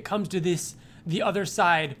know when it comes to this, the other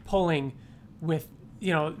side pulling with,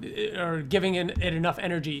 you know, or giving it enough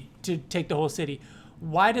energy to take the whole city.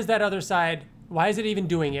 Why does that other side, why is it even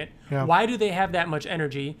doing it? Yeah. Why do they have that much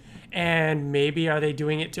energy? And maybe are they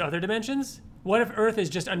doing it to other dimensions? What if Earth is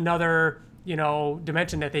just another, you know,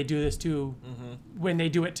 dimension that they do this to when they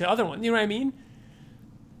do it to other ones? You know what I mean?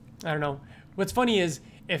 I don't know. What's funny is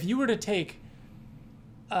if you were to take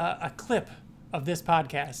a clip of this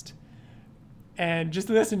podcast and just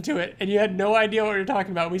listen to it, and you had no idea what we were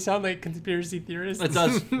talking about, we sound like conspiracy theorists. It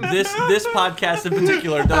does. This podcast in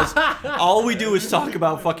particular does. All we do is talk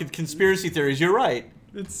about fucking conspiracy theories. You're right.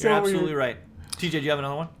 It's You're so absolutely weird. right. TJ, do you have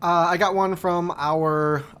another one? I got one from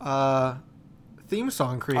our theme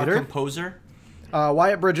song Our creator. composer.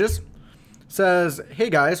 Wyatt Bridges says, "Hey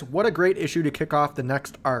guys, what a great issue to kick off the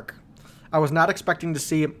next arc. I was not expecting to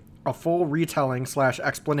see a full retelling /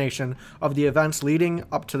 explanation of the events leading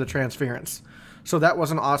up to the transference. So that was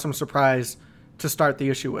an awesome surprise to start the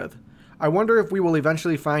issue with. I wonder if we will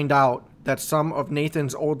eventually find out that some of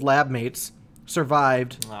Nathan's old lab mates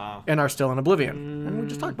survived and are still in oblivion." And we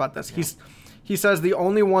just talked about this. He says the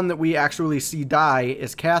only one that we actually see die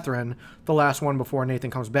is Catherine, the last one before Nathan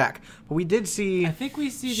comes back. But we did see... I think we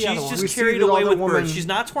see the She's other one. just We see carried the away other with woman- birds. She's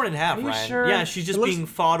not torn in half, you Ryan. sure? Yeah, she's just It looks- being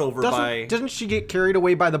fought over by... Doesn't she get carried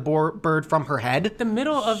away by the bird from her head? The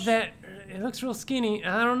middle of that, it looks real skinny.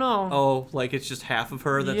 I don't know. Oh, like it's just half of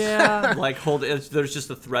her that's Yeah. like there's just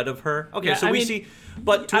a thread of her. Okay, Yeah, so I we mean, see,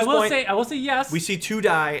 but to I his will point, say yes. we see 2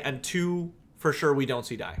 die and 2 for sure we don't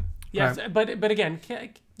see die. Yes, Right. but again,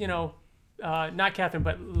 you know, not Catherine,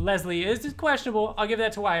 but Leslie is questionable. I'll give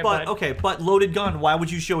that to Wyatt. But okay, but loaded gun. Why would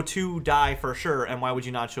you show 2 die for sure, and why would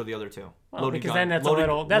you not show the other 2? Well, Loaded because gun. then that's Loaded-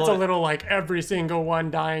 a little like every single one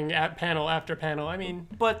dying at panel after panel. I mean,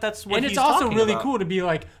 But that's what and he's it's also talking really about. cool to be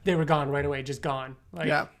like they were gone right away, just gone. Like,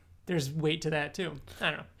 Yeah. there's weight to that too. I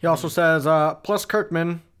don't know. He also says, plus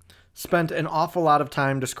Kirkman spent an awful lot of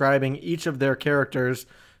time describing each of their characters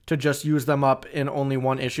to just use them up in only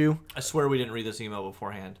one issue. I swear we didn't read this email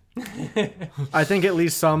beforehand. I think at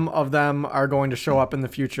least some of them are going to show up in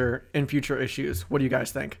future issues. What do you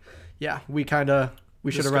guys think? Yeah, we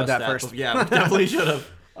should have read that Discuss first. but yeah, we definitely should have.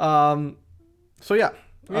 So yeah,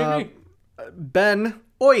 We agree. Ben,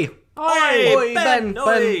 oi, Oi, Ben,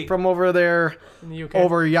 oi. from over there, In the UK.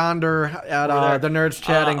 over yonder at the Nerds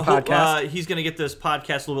Chatting podcast. He's gonna get this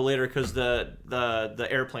podcast a little bit later because the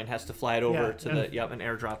airplane has to fly it over Yeah, to yeah. the and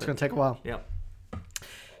airdrop It's gonna it. take a while. Yep.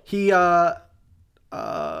 He what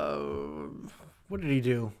did he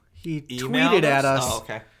do? He Emailed tweeted at us. Oh,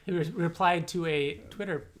 okay. He replied to a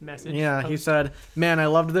Twitter message. Yeah, he said, "Man, I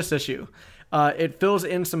loved this issue. It fills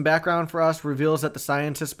in some background for us, reveals that the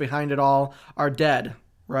scientists behind it all are dead,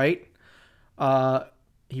 right?"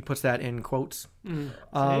 He puts that in quotes,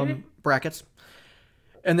 brackets,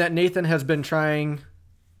 and that Nathan has been trying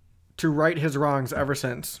to right his wrongs ever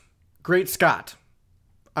since. Great Scott!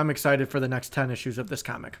 I'm excited for the next 10 issues of this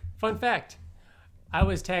comic. Fun fact. I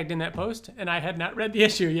was tagged in that post, and I had not read the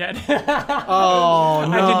issue yet. Oh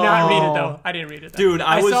no! I did not read it though. I didn't read it. Though. Dude,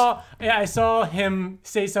 I saw him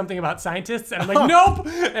say something about scientists, and I'm like, nope.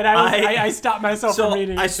 And I stopped myself So from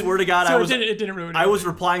reading it. I swear to God, so I was it didn't ruin it. I was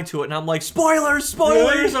replying to it, and I'm like, spoilers.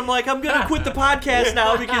 Really? I'm like, I'm gonna quit the podcast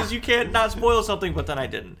now because you can't not spoil something. But then I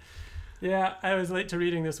didn't. Yeah, I was late to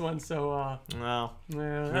reading this one, so No.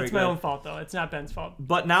 yeah, that's good. my own fault though. It's not Ben's fault.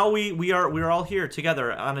 But now we're all here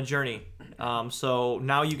together on a journey. So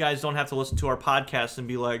now you guys don't have to listen to our podcast and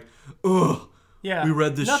be like, ugh. Yeah, We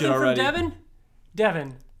read this Nothing shit already. From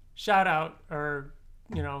Devin, shout out, or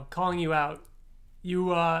calling you out. He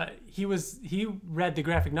read the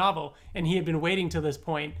graphic novel, and he had been waiting till this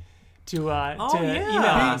point to yeah.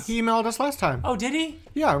 email us. He emailed us last time. Oh, did he?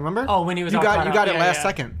 Yeah, remember? Oh, when he was you all got caught you up. got it Yeah, last yeah.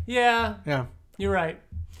 second. Yeah, Yeah. you're right.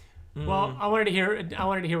 Well, I wanted to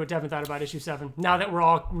hear what Devin thought about issue 7. Now that we're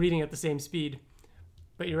all reading at the same speed.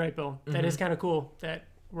 But you're right, Bill. That is kind of cool that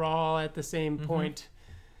we're all at the same point.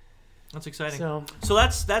 That's exciting. So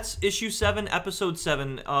that's issue 7, episode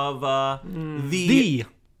 7 of The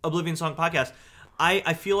Oblivion Song podcast.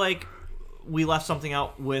 I feel like we left something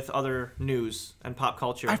out with other news and pop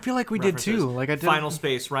culture. I feel like we did references. too. Like I did. Final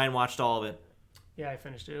Space. Ryan watched all of it. yeah, I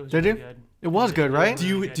finished it. It was Did really you? good. It was good, right? Did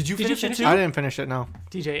you Did you finish it finish too? I didn't finish it. No.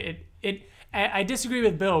 DJ, I disagree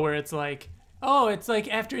with Bill where it's like, oh, it's like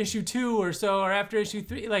after issue 2 or so, or after issue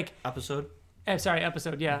 3, like, Episode.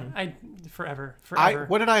 episode, yeah. Forever.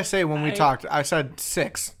 What did I say when we I- talked? I said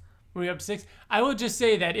 6. Were we up to 6? I will just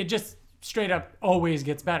say that it just straight up always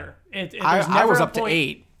gets better. I was up to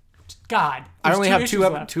 8. God, I only have two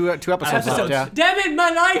two episodes left. Yeah. Damn it, my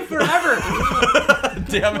life forever.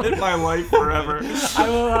 Damn it, my life forever. I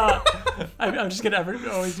will. I'm just gonna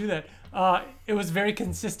always do that. It was very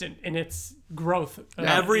consistent in its growth.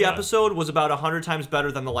 Every episode was about 100 times better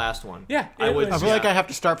than the last one. Yeah, I was- I feel like I have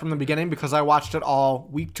to start from the beginning because I watched it all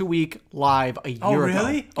week to week live a year ago. Oh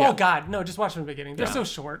really? Yeah. Oh God, no! Just watch from the beginning. They're so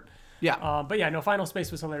short. Yeah. But yeah, no. Final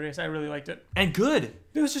Space was hilarious. I really liked it. And good.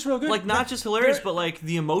 It was just real good. Like, not just hilarious, They're- but like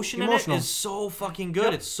the emotional. In it is so fucking good.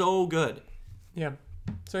 Yep. It's so good. Yeah.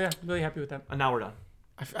 So yeah, really happy with that. And now we're done.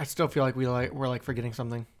 I still feel like we're forgetting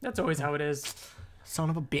something. That's always how it is. Son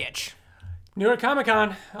of a bitch. New York Comic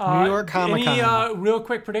Con. New York Comic Con. Any real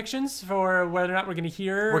quick predictions for whether or not we're going to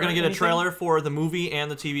hear? We're gonna get anything? a trailer for the movie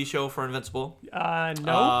and the TV show for Invincible.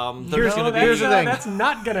 No. There's gonna be. here's the thing. That's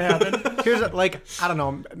not going to happen. Here's I don't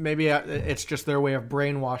know, maybe it's just their way of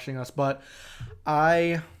brainwashing us, but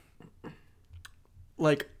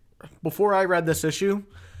before I read this issue,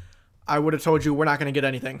 I would have told you we're not going to get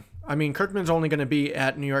anything. I mean, Kirkman's only going to be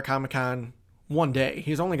at New York Comic Con one day.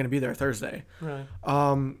 He's only going to be there Thursday. Really?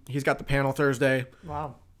 He's got the panel Thursday.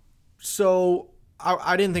 Wow. So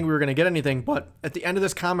I didn't think we were going to get anything, but at the end of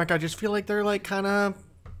this comic, I just feel like they're kind of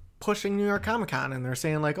pushing New York Comic Con, and they're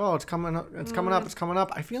saying oh, it's coming up, it's coming up, it's coming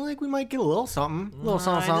up. I feel like we might get a little something,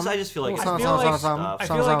 I just feel like it's I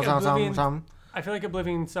feel like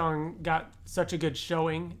Oblivion Song got such a good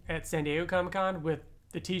showing at San Diego Comic Con with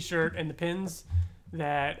the T-shirt and the pins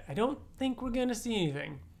that I don't think we're gonna see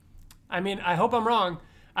anything. I mean, I hope I'm wrong.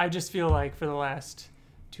 I just feel like for the last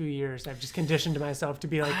 2 years, I've just conditioned myself to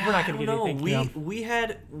be like, we're not gonna get anything.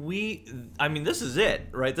 I mean, this is it,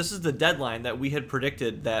 right? This is the deadline that we had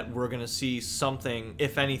predicted that we're gonna see something,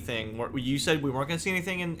 if anything. You said we weren't gonna see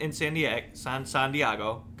anything in San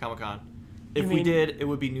Diego Comic Con. If we did, it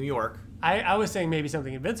would be New York. I was saying maybe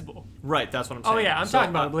something Invincible. Right, that's what I'm saying. Oh yeah, I'm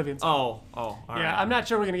talking about Oblivion Song. all yeah, right. I'm not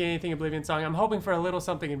sure we're gonna get anything Oblivion Song. I'm hoping for a little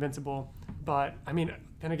something Invincible, but I mean,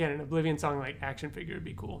 then again, an Oblivion Song action figure would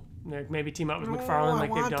be cool. Like, maybe team up with McFarlane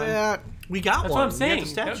like they've done. That. We got That's one. what I'm saying. We got the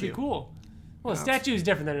statue. That would be cool. Well, a statue is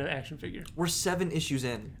different than an action figure. We're 7 issues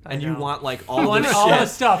in, and know. you want I all want this all shit. the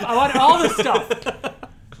stuff. I want all the stuff.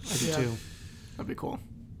 I do too. That'd be cool.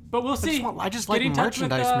 But we'll see. I just like Get in touch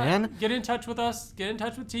merchandise, with, man. Get in touch with us. Get in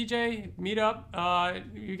touch with TJ. Meet up.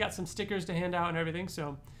 You got some stickers to hand out and everything,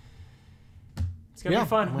 so it's gonna be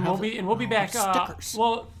fun. We'll be back. Stickers.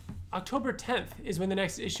 October 10th is when the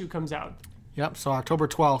next issue comes out. Yep. So October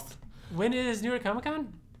 12th. When is New York Comic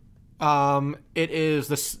Con? It is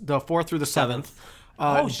the 4th through the 7th.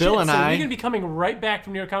 Oh shit! Bill and so I. we're gonna be coming right back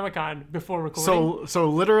from New York Comic Con before recording. So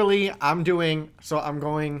literally, I'm going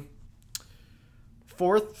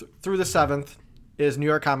 4th through the 7th is New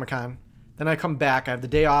York Comic Con. Then I come back. I have the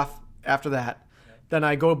day off after that. Then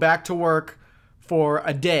I go back to work for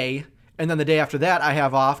a day, and then the day after that I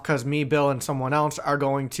have off because me, Bill, and someone else are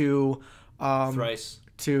going to Thrice.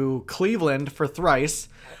 to Cleveland for Thrice.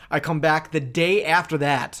 I come back the day after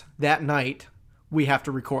that night. We have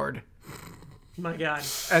to record, My God.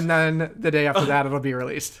 and then the day after that it'll be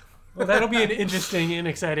released. Well, that'll be an interesting and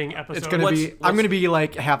exciting episode. It's gonna be. I'm gonna be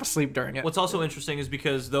half asleep during it. What's also interesting is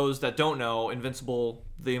because those that don't know, the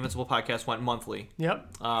Invincible podcast went monthly.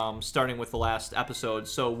 Yep. Starting with the last episode.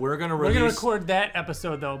 So we're gonna We're gonna record that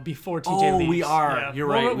episode though before TJ leaves. we are. Yeah. You're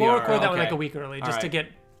right. We'll we record are. that one Okay. like a week early just All to right. get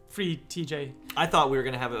free TJ I thought we were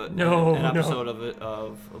gonna have an No. episode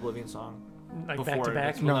of Oblivion Song like before back to back.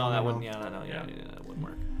 Invincible. No, that no. wouldn't. Yeah, that wouldn't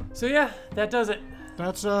work. So yeah, that does it.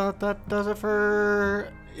 That does it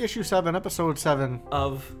for issue 7, episode 7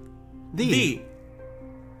 Of the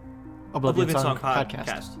Oblivion Song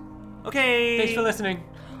podcast. Okay. Thanks for listening.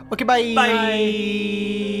 Okay, bye.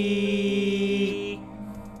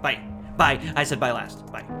 Bye. Bye. I said bye last.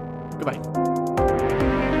 Bye. Goodbye.